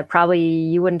structures that probably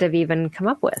you wouldn't have even come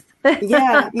up with.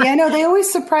 Yeah. No, they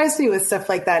always surprise me with stuff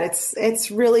like that.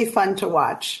 It's really fun to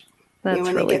watch when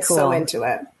really they get cool. so into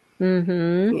it.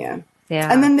 Mm-hmm. Yeah.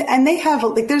 Yeah. And they have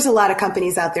there's a lot of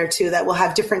companies out there too that will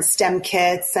have different STEM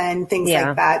kits and things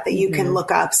like that you can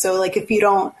look up. So if you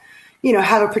don't,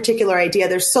 have a particular idea,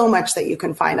 there's so much that you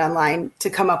can find online to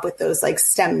come up with those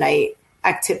STEM night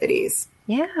activities.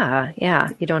 Yeah. Yeah.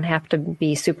 You don't have to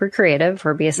be super creative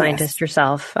or be a scientist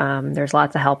yourself. There's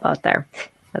lots of help out there.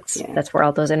 That's where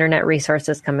all those internet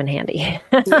resources come in handy.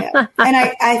 Yeah. And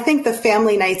I think the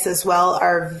family nights as well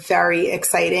are very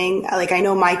exciting. I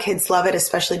know my kids love it,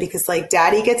 especially because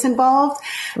daddy gets involved.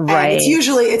 Right. And it's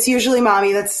usually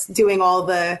mommy that's doing all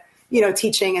the,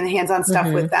 teaching and the hands-on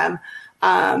stuff with them.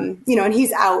 And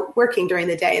he's out working during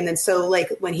the day. And then so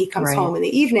when he comes home in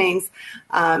the evenings,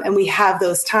 and we have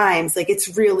those times,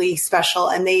 it's really special.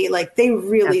 And they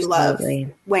really love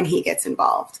when he gets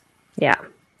involved. Yeah.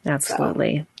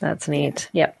 Absolutely. So, that's neat.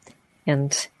 Yeah. Yep.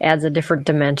 And adds a different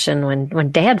dimension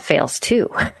when dad fails too.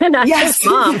 Not just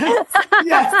mom.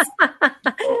 Yes.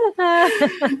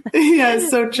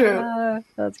 Yes, so true.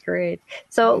 That's great.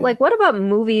 So what about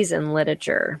movies and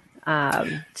literature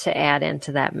to add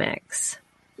into that mix?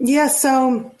 Yeah.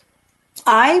 So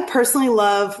I personally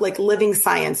love living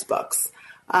science books.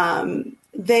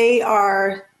 They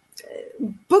are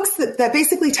books that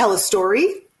basically tell a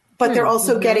story, but they're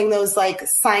also getting those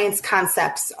science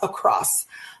concepts across.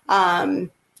 I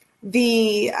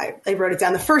wrote it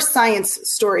down. The first science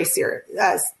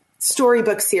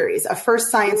storybook series, a first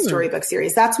science storybook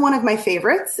series. That's one of my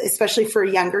favorites, especially for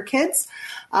younger kids.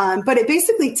 But it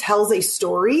basically tells a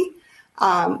story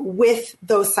with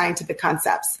those scientific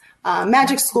concepts.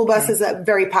 Magic School Bus is a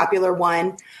very popular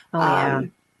one.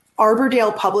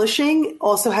 Arbordale Publishing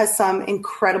also has some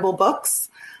incredible books.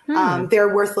 They're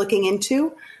worth looking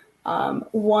into.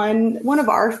 One of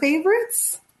our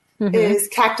favorites is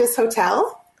Cactus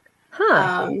Hotel.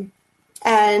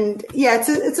 And yeah,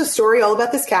 it's a story all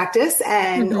about this cactus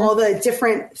and all the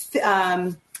different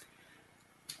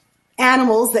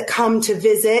animals that come to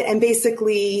visit and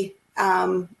basically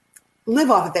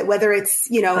live off of it, whether it's,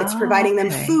 it's providing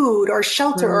them food or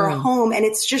shelter or a home. And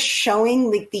it's just showing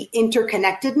like the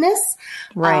interconnectedness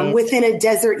within a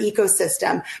desert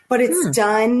ecosystem, but it's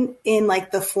done in like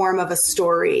the form of a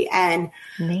story. And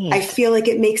I feel like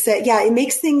it makes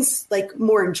things like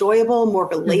more enjoyable, more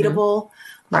relatable,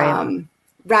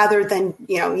 rather than,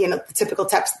 the typical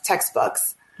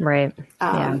textbooks. Right.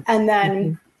 And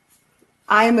then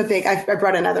I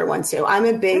brought another one too. I'm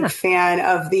a big fan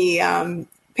of the,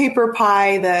 Paper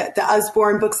Pie, the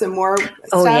Usborne Books and More stuff.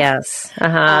 Oh, yes.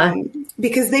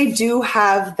 Because they do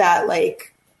have that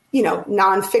like,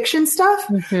 nonfiction stuff,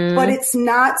 but it's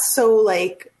not so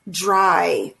like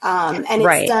dry. And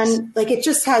it's done like, it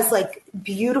just has like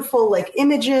beautiful like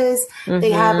images.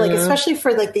 They have like, especially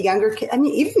for like the younger kids. I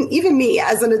mean, even me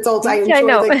as an adult, I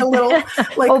enjoy like the little,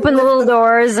 like open the little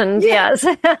doors and yes.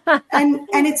 and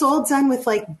it's all done with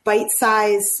like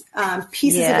bite-sized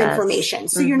pieces of information.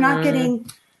 So you're not getting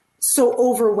so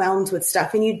overwhelmed with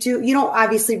stuff. And you don't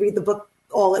obviously read the book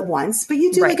all at once, but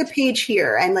you do like a page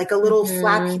here and like a little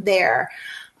flap there.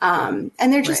 And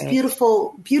they're just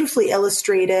beautifully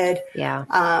illustrated,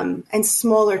 and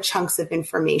smaller chunks of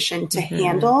information to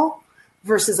handle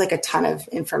versus like a ton of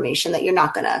information that you're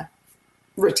not going to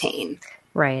retain.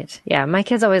 Right. Yeah. My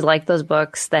kids always liked those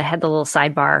books that had the little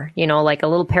sidebar, like a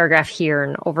little paragraph here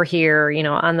and over here,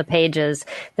 on the pages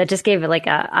that just gave it like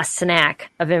a snack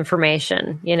of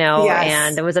information,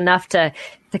 and it was enough to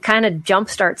kind of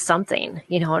jumpstart something,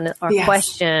 or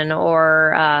question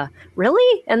or,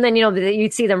 really? And then,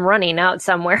 you'd see them running out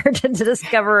somewhere to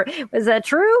discover, was that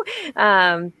true?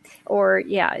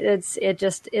 It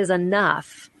just is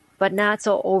enough, but not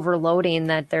so overloading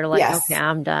that they're like, okay,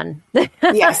 I'm done.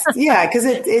 Yes. Yeah. Cause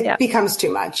it becomes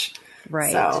too much.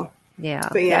 Right. So, yeah.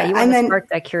 But yeah. You want to spark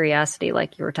that curiosity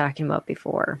like you were talking about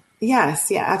before.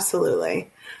 Yes. Yeah, absolutely.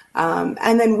 And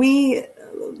then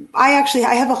I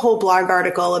have a whole blog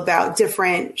article about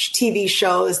different TV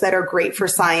shows that are great for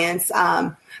science.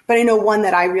 But I know one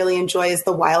that I really enjoy is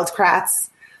the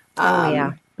Wildcrats.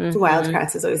 The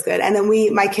Wildcrats is always good. And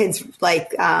then my kids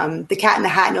like, the Cat in the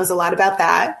Hat knows a lot about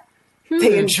that.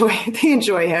 They enjoy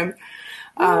him.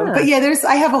 But yeah,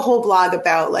 I have a whole blog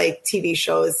about like TV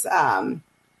shows,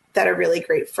 that are really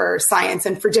great for science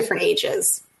and for different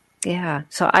ages. Yeah.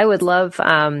 So I would love,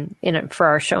 for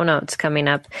our show notes coming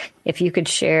up, if you could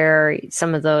share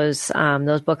some of those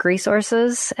book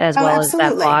resources as well as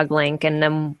that blog link, and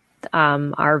then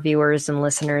our viewers and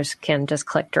listeners can just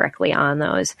click directly on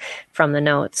those from the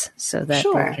notes so that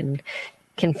they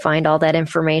can find all that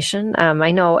information.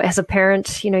 I know as a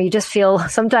parent, you just feel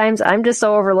sometimes I'm just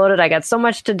so overloaded. I got so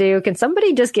much to do. Can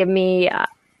somebody just give me,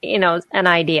 an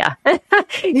idea?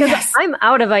 Because I'm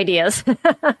out of ideas.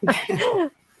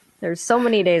 There's so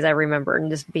many days I remember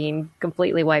and just being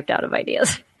completely wiped out of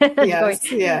ideas.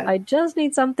 I just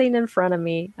need something in front of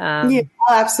me. I'll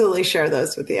absolutely share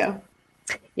those with you.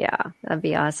 Yeah, that'd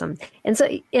be awesome. And so,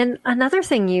 another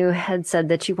thing you had said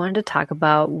that you wanted to talk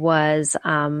about was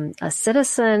a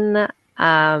citizen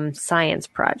science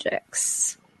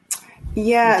projects.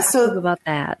 Yeah, talk about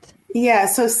that. Yeah,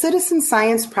 so citizen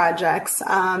science projects,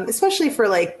 especially for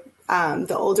like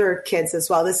the older kids as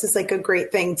well. This is like a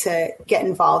great thing to get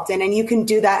involved in, and you can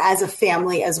do that as a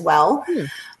family as well.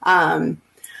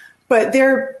 But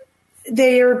they're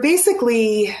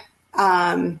basically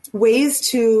ways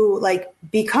to like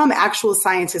become actual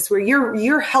scientists where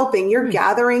you're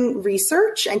gathering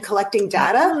research and collecting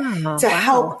data to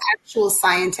help actual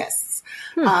scientists.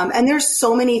 And there's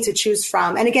so many to choose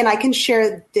from. And again, I can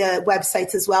share the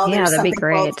websites as well. Yeah, there's that'd be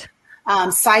great.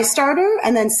 SciStarter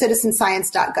and then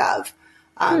citizenscience.gov.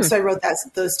 So I wrote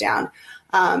those down.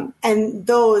 And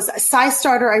those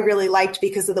SciStarter I really liked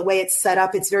because of the way it's set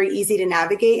up. It's very easy to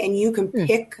navigate and you can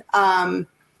pick,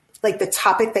 like the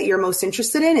topic that you're most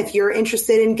interested in. If you're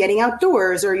interested in getting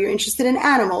outdoors or you're interested in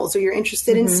animals or you're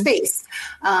interested in space,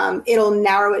 it'll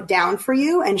narrow it down for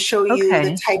you and show you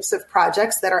the types of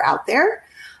projects that are out there.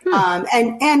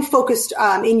 And focused,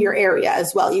 in your area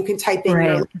as well. You can type in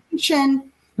your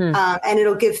location, and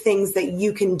it'll give things that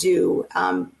you can do,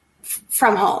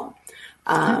 from home.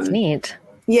 That's neat.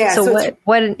 Yeah. So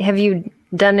what have you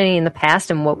done any in the past,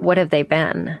 and what have they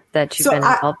been that you've been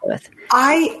involved with?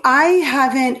 I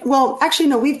haven't. Well, actually,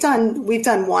 no. We've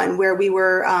done one where we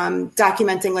were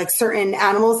documenting like certain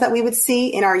animals that we would see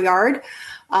in our yard.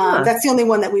 That's the only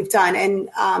one that we've done. And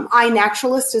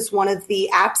iNaturalist is one of the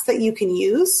apps that you can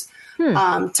use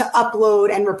to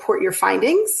upload and report your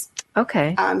findings.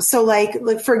 Okay. So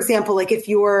like for example, like if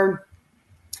you're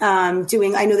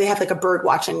doing, I know they have like a bird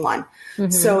watching one.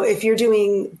 Mm-hmm. So if you're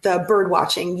doing the bird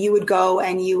watching, you would go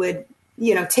and you would,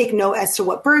 take note as to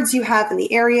what birds you have in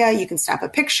the area. You can snap a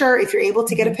picture if you're able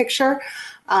to get a picture,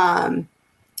 and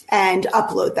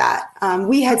upload that.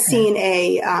 We had seen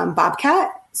a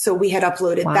bobcat. So we had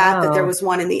uploaded that there was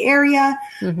one in the area,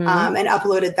 and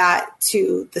uploaded that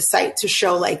to the site to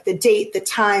show like the date, the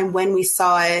time when we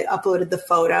saw it, uploaded the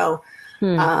photo.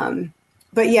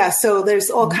 But yeah, so there's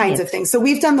all kinds of things. So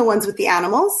we've done the ones with the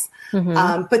animals,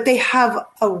 but they have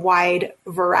a wide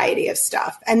variety of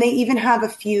stuff. And they even have a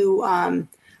few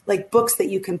like books that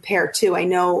you compare to. I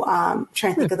know, I'm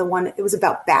trying to think of the one, it was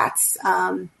about bats.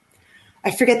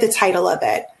 I forget the title of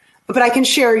it, but I can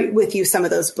share with you some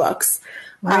of those books.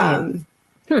 Right.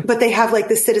 But they have like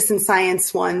the citizen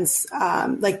science ones,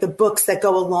 like the books that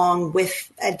go along with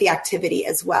the activity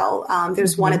as well.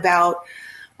 There's one about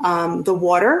the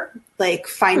water, like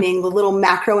finding the little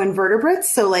macroinvertebrates.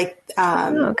 So like,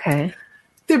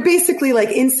 they're basically like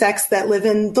insects that live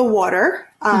in the water.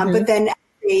 But then as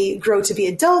they grow to be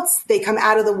adults, they come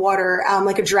out of the water.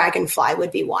 Like a dragonfly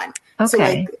would be one. Okay. So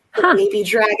like the baby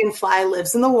dragonfly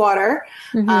lives in the water.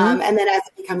 And then as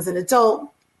it becomes an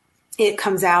adult, it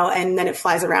comes out and then it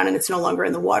flies around and it's no longer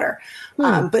in the water.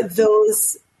 But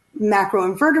those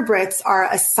macroinvertebrates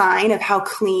are a sign of how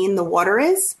clean the water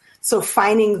is. So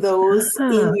finding those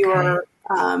in your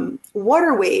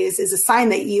waterways is a sign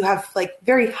that you have like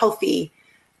very healthy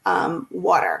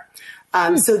water.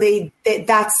 So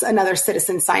that's another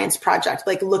citizen science project,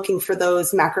 like looking for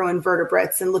those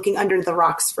macroinvertebrates and looking under the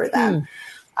rocks for them.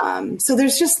 So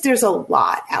there's a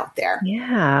lot out there.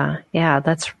 Yeah,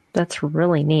 that's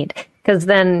really neat. Because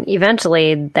then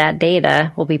eventually that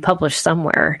data will be published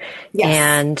somewhere.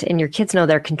 Yes. And your kids know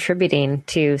they're contributing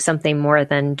to something more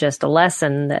than just a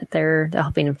lesson, that they're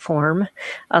helping inform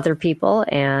other people,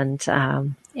 and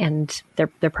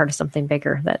they're part of something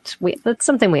bigger that's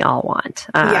something we all want.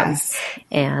 Yes.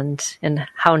 And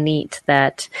how neat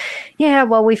that,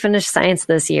 we finished science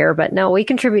this year, but no, we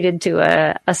contributed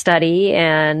to a study,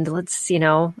 and let's,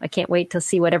 I can't wait to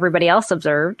see what everybody else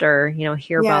observed or,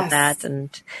 hear about that. And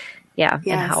and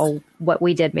how what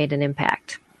we did made an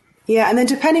impact. Yeah. And then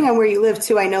depending on where you live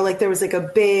too, I know like there was like a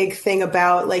big thing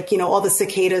about like, all the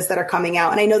cicadas that are coming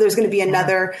out. And I know there's going to be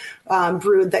another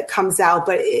brood that comes out,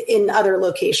 but in other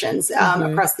locations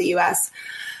across the US.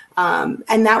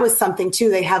 And that was something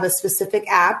too. They have a specific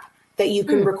app that you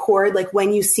can record like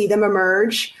when you see them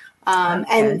emerge.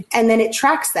 And then it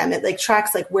tracks them. It like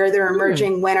tracks like where they're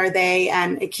emerging, when are they,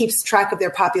 and it keeps track of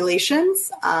their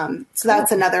populations. So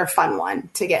that's another fun one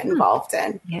to get involved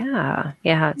in. Yeah.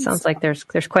 It sounds like there's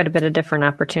quite a bit of different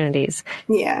opportunities.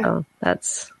 Yeah. So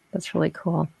that's really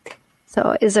cool.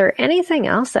 So is there anything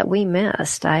else that we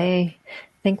missed? I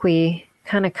think we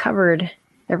kind of covered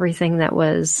everything that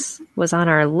was on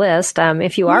our list.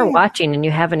 If you are watching and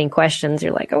you have any questions,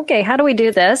 you're like, okay, how do we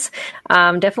do this?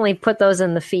 Definitely put those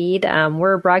in the feed.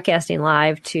 We're broadcasting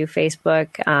live to Facebook,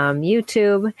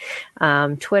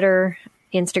 YouTube, Twitter,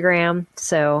 Instagram.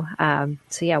 So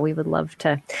we would love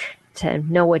to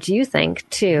know what you think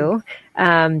too.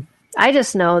 I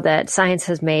just know that science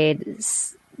has made,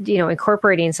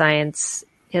 incorporating science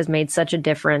has made such a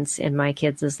difference in my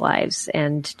kids' lives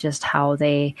and just how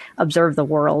they observe the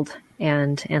world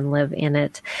and live in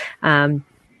it.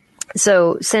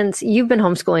 So since you've been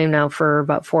homeschooling now for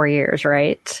about 4 years,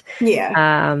 right?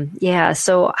 Yeah.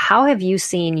 So how have you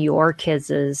seen your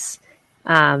kids'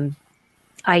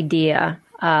 idea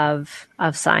of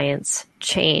science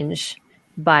change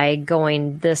by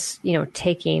going this,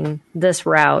 taking this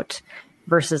route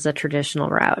versus a traditional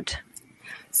route?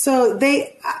 So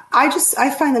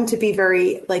I find them to be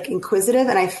very like inquisitive,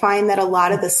 and I find that a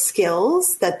lot of the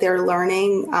skills that they're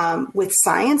learning with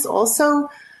science also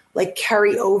like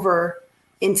carry over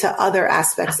into other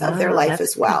aspects of their life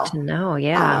as well. Good to know,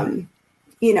 yeah.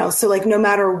 So like no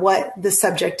matter what the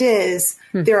subject is,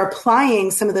 they're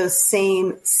applying some of those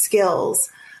same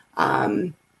skills.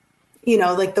 Like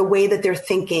the way that they're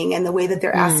thinking and the way that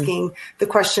they're asking the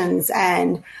questions,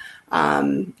 and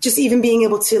just even being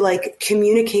able to like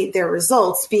communicate their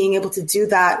results, being able to do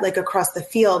that like across the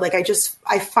field. Like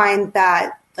I find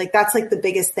that like that's like the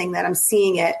biggest thing that I'm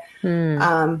seeing it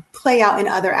play out in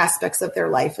other aspects of their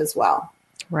life as well.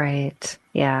 Right.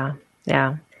 Yeah.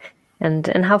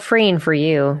 And how freeing for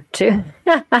you to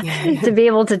to be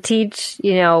able to teach,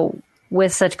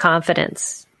 with such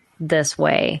confidence this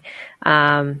way.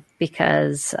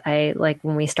 Because I, like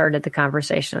when we started the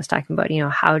conversation, I was talking about,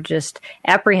 how just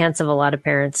apprehensive a lot of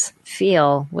parents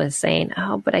feel with saying,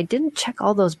 oh, but I didn't check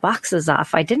all those boxes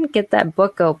off. I didn't get that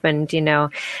book opened,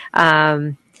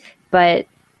 but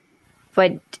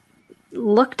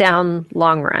look down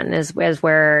long run is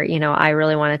where, I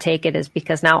really want to take it, is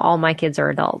because now all my kids are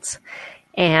adults.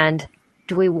 And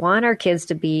do we want our kids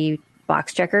to be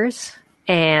box checkers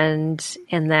and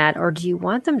that, or do you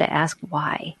want them to ask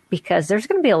why? Because there's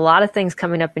going to be a lot of things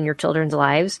coming up in your children's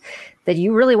lives that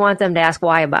you really want them to ask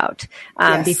why about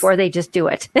before they just do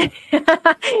it,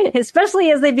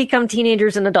 especially as they become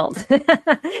teenagers and adults.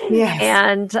 Yes.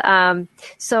 And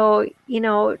so,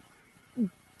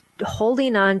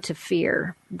 holding on to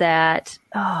fear that,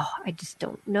 I just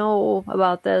don't know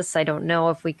about this. I don't know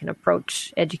if we can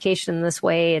approach education this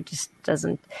way. It just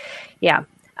doesn't,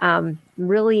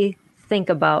 really think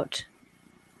about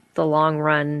the long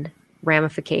run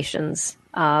ramifications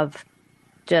of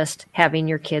just having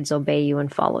your kids obey you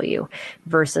and follow you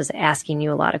versus asking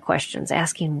you a lot of questions,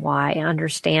 asking why,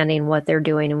 understanding what they're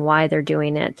doing and why they're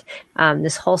doing it.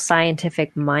 This whole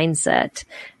scientific mindset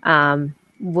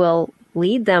will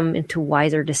lead them into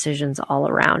wiser decisions all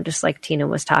around, just like Tina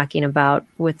was talking about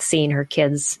with seeing her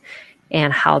kids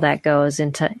and how that goes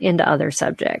into other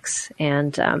subjects.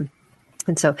 And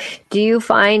so do you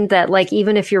find that, like,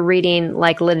 even if you're reading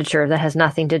like literature that has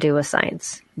nothing to do with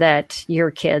science, that your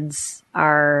kids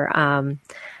are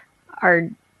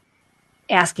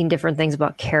asking different things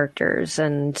about characters,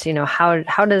 and,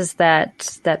 how does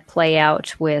that play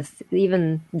out with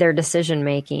even their decision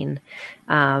making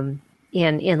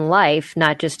in life,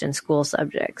 not just in school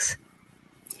subjects?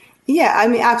 Yeah, I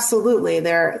mean, absolutely.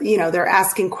 They're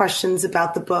asking questions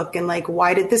about the book and like,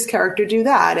 why did this character do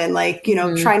that? And like,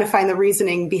 trying to find the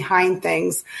reasoning behind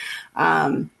things.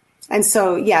 And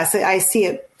so, yes, I see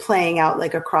it playing out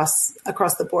like across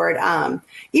the board.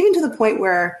 Even to the point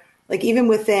where, like, even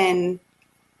within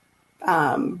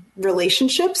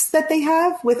relationships that they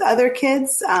have with other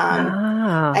kids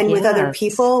and with other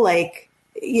people, like,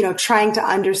 trying to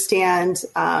understand,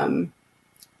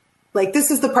 like,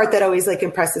 this is the part that always like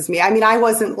impresses me. I mean, I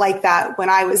wasn't like that when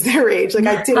I was their age. Like,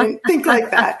 I didn't think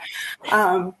like that.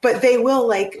 But they will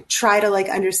like try to like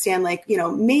understand, like,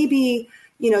 maybe,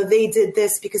 they did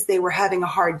this because they were having a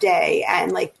hard day,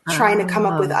 and like trying to come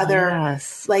up with other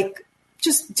like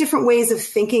just different ways of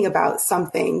thinking about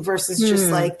something versus just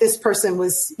like this person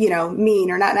was,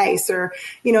 mean or not nice, or,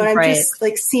 and I'm just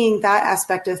like seeing that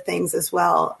aspect of things as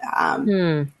well.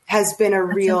 Has been a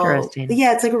real,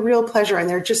 it's like a real pleasure. And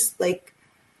they're just like,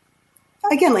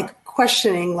 again, like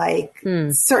questioning like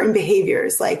certain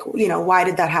behaviors, like, why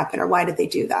did that happen? Or why did they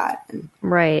do that? And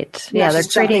they're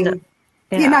creating,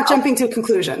 not jumping to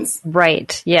conclusions.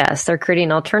 Right. Yes. They're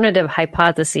creating alternative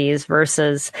hypotheses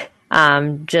versus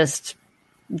just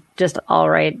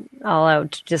all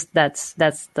out. Just this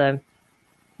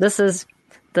is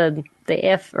the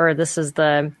if, or this is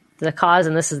the cause,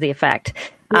 and this is the effect.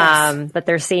 Yes. But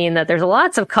they're seeing that there's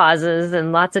lots of causes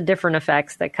and lots of different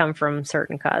effects that come from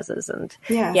certain causes. And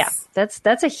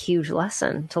that's a huge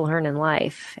lesson to learn in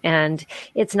life. And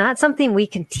it's not something we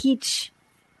can teach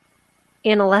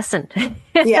in a lesson.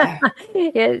 Yeah.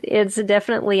 It's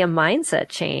definitely a mindset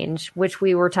change, which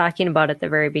we were talking about at the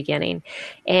very beginning.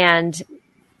 And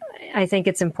I think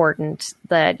it's important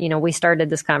that, we started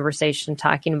this conversation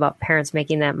talking about parents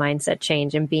making that mindset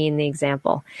change and being the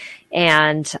example.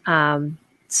 And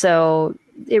so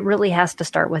it really has to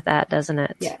start with that, doesn't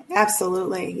it? Yeah,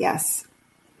 absolutely. Yes.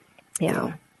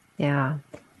 Yeah.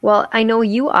 Well, I know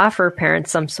you offer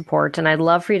parents some support, and I'd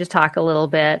love for you to talk a little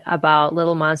bit about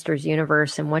Little Monsters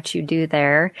Universe and what you do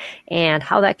there and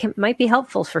how that might be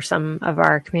helpful for some of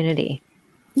our community.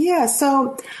 Yeah,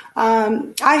 so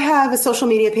I have a social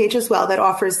media page as well that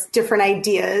offers different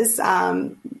ideas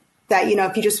that,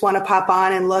 if you just want to pop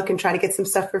on and look and try to get some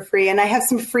stuff for free. And I have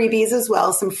some freebies as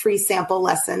well, some free sample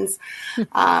lessons.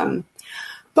 But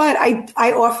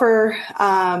I offer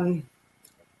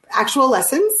actual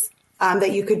lessons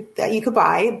that you could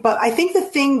buy. But I think the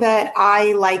thing that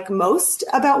I like most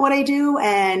about what I do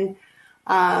and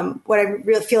what I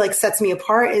really feel like sets me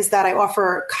apart is that I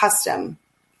offer custom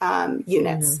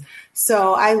units. Mm-hmm.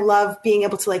 So I love being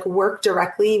able to like work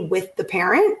directly with the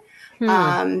parent.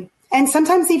 And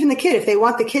sometimes even the kid, if they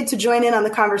want the kid to join in on the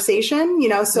conversation,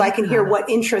 so I can hear what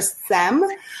interests them.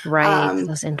 Right.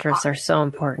 Those interests are so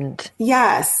important.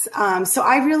 Yes. So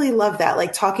I really love that,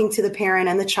 like talking to the parent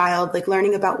and the child, like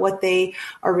learning about what they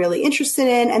are really interested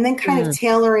in, and then kind of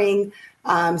tailoring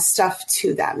stuff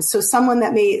to them. So someone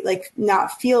that may like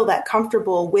not feel that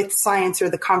comfortable with science or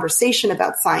the conversation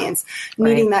about science,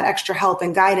 needing that extra help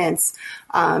and guidance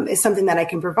is something that I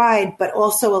can provide, but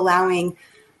also allowing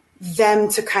them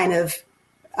to kind of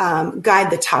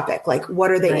guide the topic. Like, what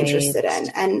are they interested in?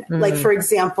 And like, for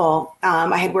example,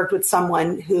 I had worked with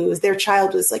someone their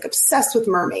child was like obsessed with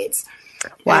mermaids.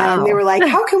 Wow. And they were like,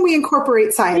 how can we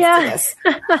incorporate science to this?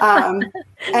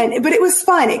 But it was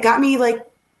fun. It got me like,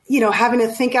 having to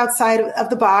think outside of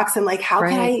the box and like, how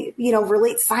can I,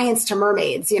 relate science to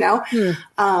mermaids,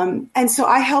 And so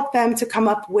I helped them to come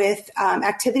up with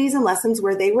activities and lessons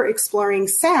where they were exploring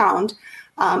sound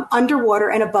underwater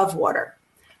and above water.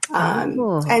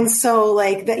 And so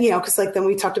like that, cause like then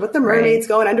we talked about the mermaids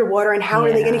going underwater and how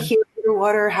are they going to hear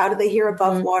underwater? How do they hear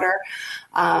above water?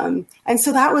 And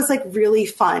so that was like really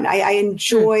fun. I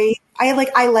enjoy,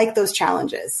 I like those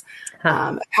challenges.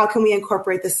 How can we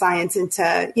incorporate the science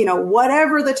into,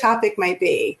 whatever the topic might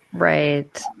be? Right.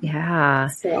 Yeah.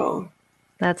 So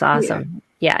that's awesome.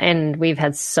 Yeah. And we've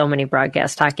had so many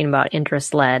broadcasts talking about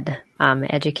interest-led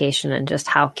education and just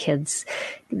how kids,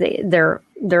 their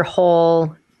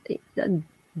whole,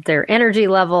 their energy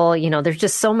level, there's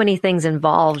just so many things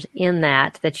involved in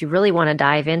that you really want to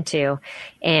dive into.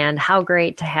 And how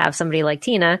great to have somebody like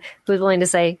Tina who's willing to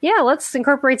say, yeah, let's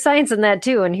incorporate science in that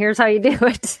too. And here's how you do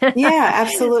it. Yeah,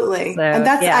 absolutely. So, and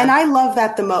and I love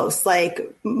that the most,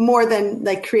 like more than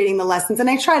like creating the lessons. And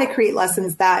I try to create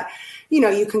lessons that,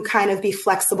 you can kind of be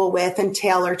flexible with and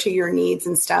tailor to your needs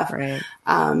and stuff. Right.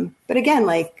 But again,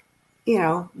 like,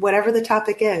 whatever the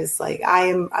topic is, like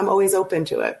I'm always open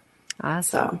to it.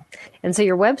 Awesome. And so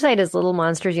your website is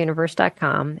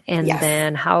littlemonstersuniverse.com. And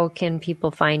then how can people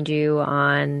find you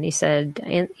on, you said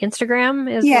Instagram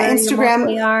is where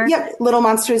Instagram. You are? Yep. Little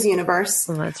Monsters Universe.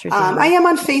 Little Monsters Universe. I am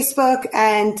on Facebook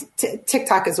and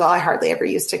TikTok as well. I hardly ever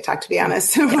use TikTok, to be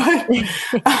honest. But,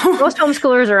 most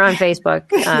homeschoolers are on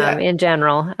Facebook in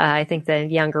general. I think the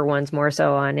younger ones more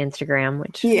so on Instagram,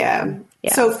 which. Yeah.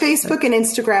 So Facebook and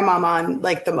Instagram, I'm on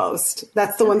like the most.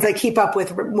 That's the ones I keep up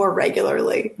with more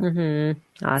regularly. Mm-hmm.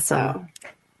 Awesome.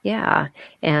 Yeah.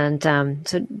 And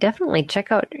so definitely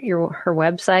check out her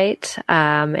website.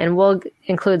 And we'll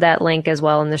include that link as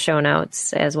well in the show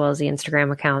notes, as well as the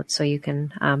Instagram account, so you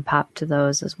can pop to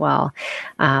those as well.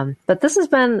 But this has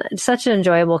been such an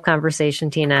enjoyable conversation,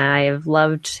 Tina. I have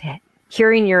loved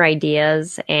hearing your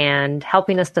ideas and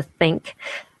helping us to think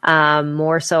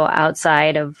more so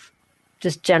outside of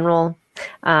just general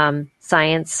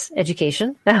science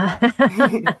education.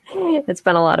 It's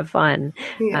been a lot of fun.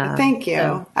 Yeah, thank you.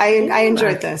 So, I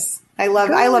enjoyed this. I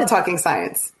love talking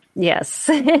science. Yes.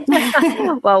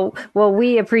 Well,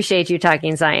 we appreciate you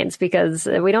talking science because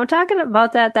we don't talk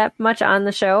about that much on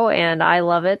the show, and I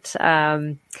love it.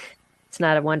 It's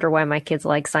not a wonder why my kids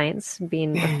like science,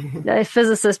 being a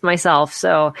physicist myself.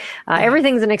 So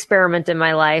everything's an experiment in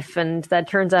my life, and that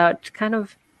turns out kind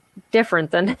of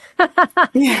different than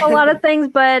a lot of things,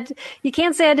 but you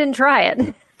can't say I didn't try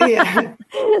it. Yeah.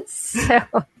 So,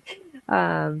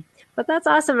 but that's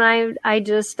awesome. And I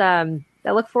just, I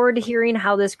look forward to hearing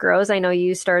how this grows. I know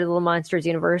you started Little Monsters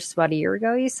Universe about a year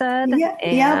ago, you said.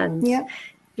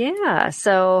 Yeah.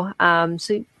 So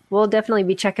we'll definitely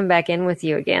be checking back in with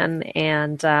you again.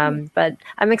 And, but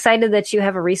I'm excited that you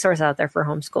have a resource out there for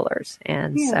homeschoolers.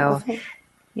 And Yeah.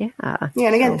 And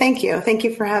again, thank you. Thank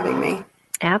you for having me.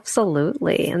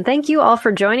 Absolutely. And thank you all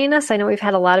for joining us. I know we've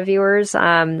had a lot of viewers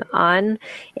on,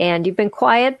 and you've been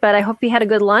quiet, but I hope you had a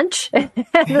good lunch.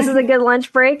 This is a good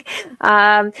lunch break.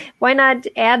 Why not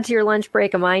add to your lunch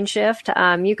break a mind shift?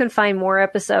 You can find more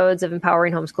episodes of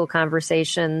Empowering Homeschool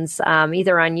Conversations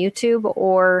either on YouTube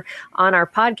or on our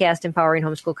podcast, Empowering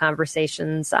Homeschool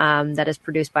Conversations, that is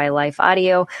produced by Life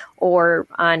Audio, or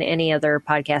on any other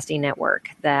podcasting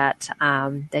network that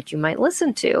you might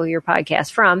listen to your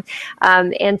podcast from.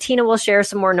 And Tina will share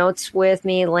some more notes with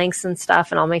me, links and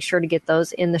stuff, and I'll make sure to get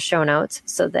those in the show notes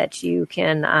so that you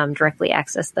can directly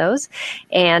access those.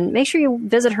 And make sure you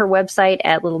visit her website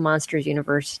at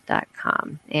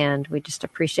littlemonstersuniverse.com. And we just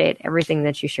appreciate everything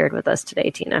that you shared with us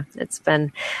today, Tina. It's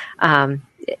been,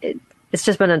 it's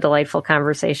just been a delightful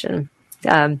conversation.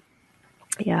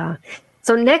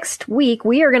 So next week,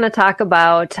 we are going to talk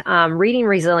about reading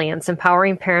resilience,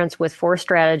 empowering parents with 4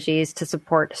 strategies to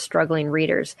support struggling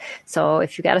readers. So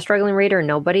if you've got a struggling reader,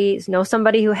 know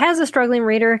somebody who has a struggling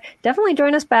reader, definitely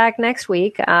join us back next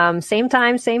week. Same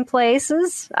time, same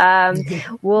places.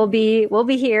 We'll be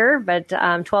here, but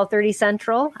 12:30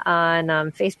 Central on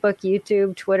Facebook,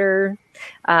 YouTube, Twitter,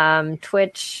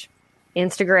 Twitch,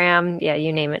 Instagram, yeah,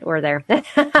 you name it, we're there.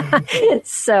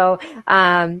 So,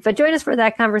 but join us for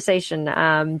that conversation.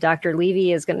 Dr.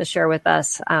 Levy is going to share with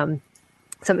us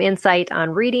some insight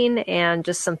on reading and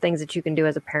just some things that you can do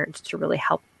as a parent to really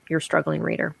help your struggling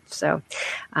reader. So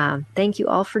thank you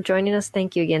all for joining us.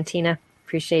 Thank you again, Tina.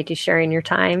 Appreciate you sharing your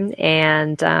time,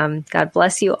 and God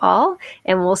bless you all,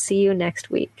 and we'll see you next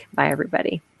week. Bye,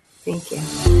 everybody. Thank you.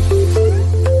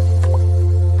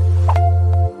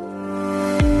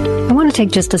 I want to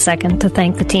take just a second to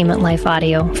thank the team at Life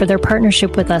Audio for their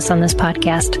partnership with us on this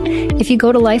podcast. If you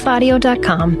go to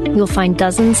lifeaudio.com, you'll find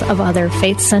dozens of other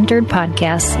faith-centered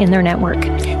podcasts in their network.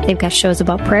 They've got shows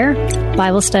about prayer,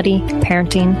 Bible study,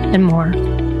 parenting, and more.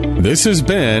 This has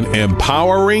been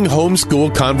Empowering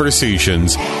Homeschool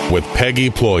Conversations with Peggy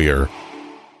Ployer.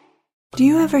 Do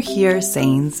you ever hear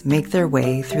sayings make their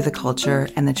way through the culture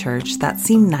and the church that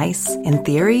seem nice in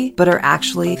theory, but are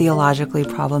actually theologically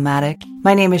problematic?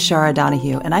 My name is Shara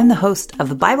Donahue, and I'm the host of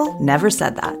The Bible Never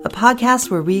Said That, a podcast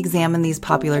where we examine these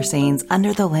popular sayings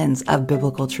under the lens of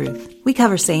biblical truth. We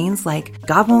cover sayings like,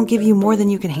 God won't give you more than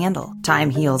you can handle, time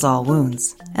heals all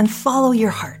wounds, and follow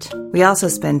your heart. We also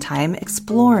spend time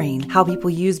exploring how people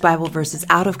use Bible verses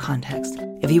out of context.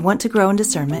 If you want to grow in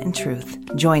discernment and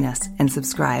truth, join us and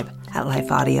subscribe at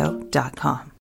lifeaudio.com.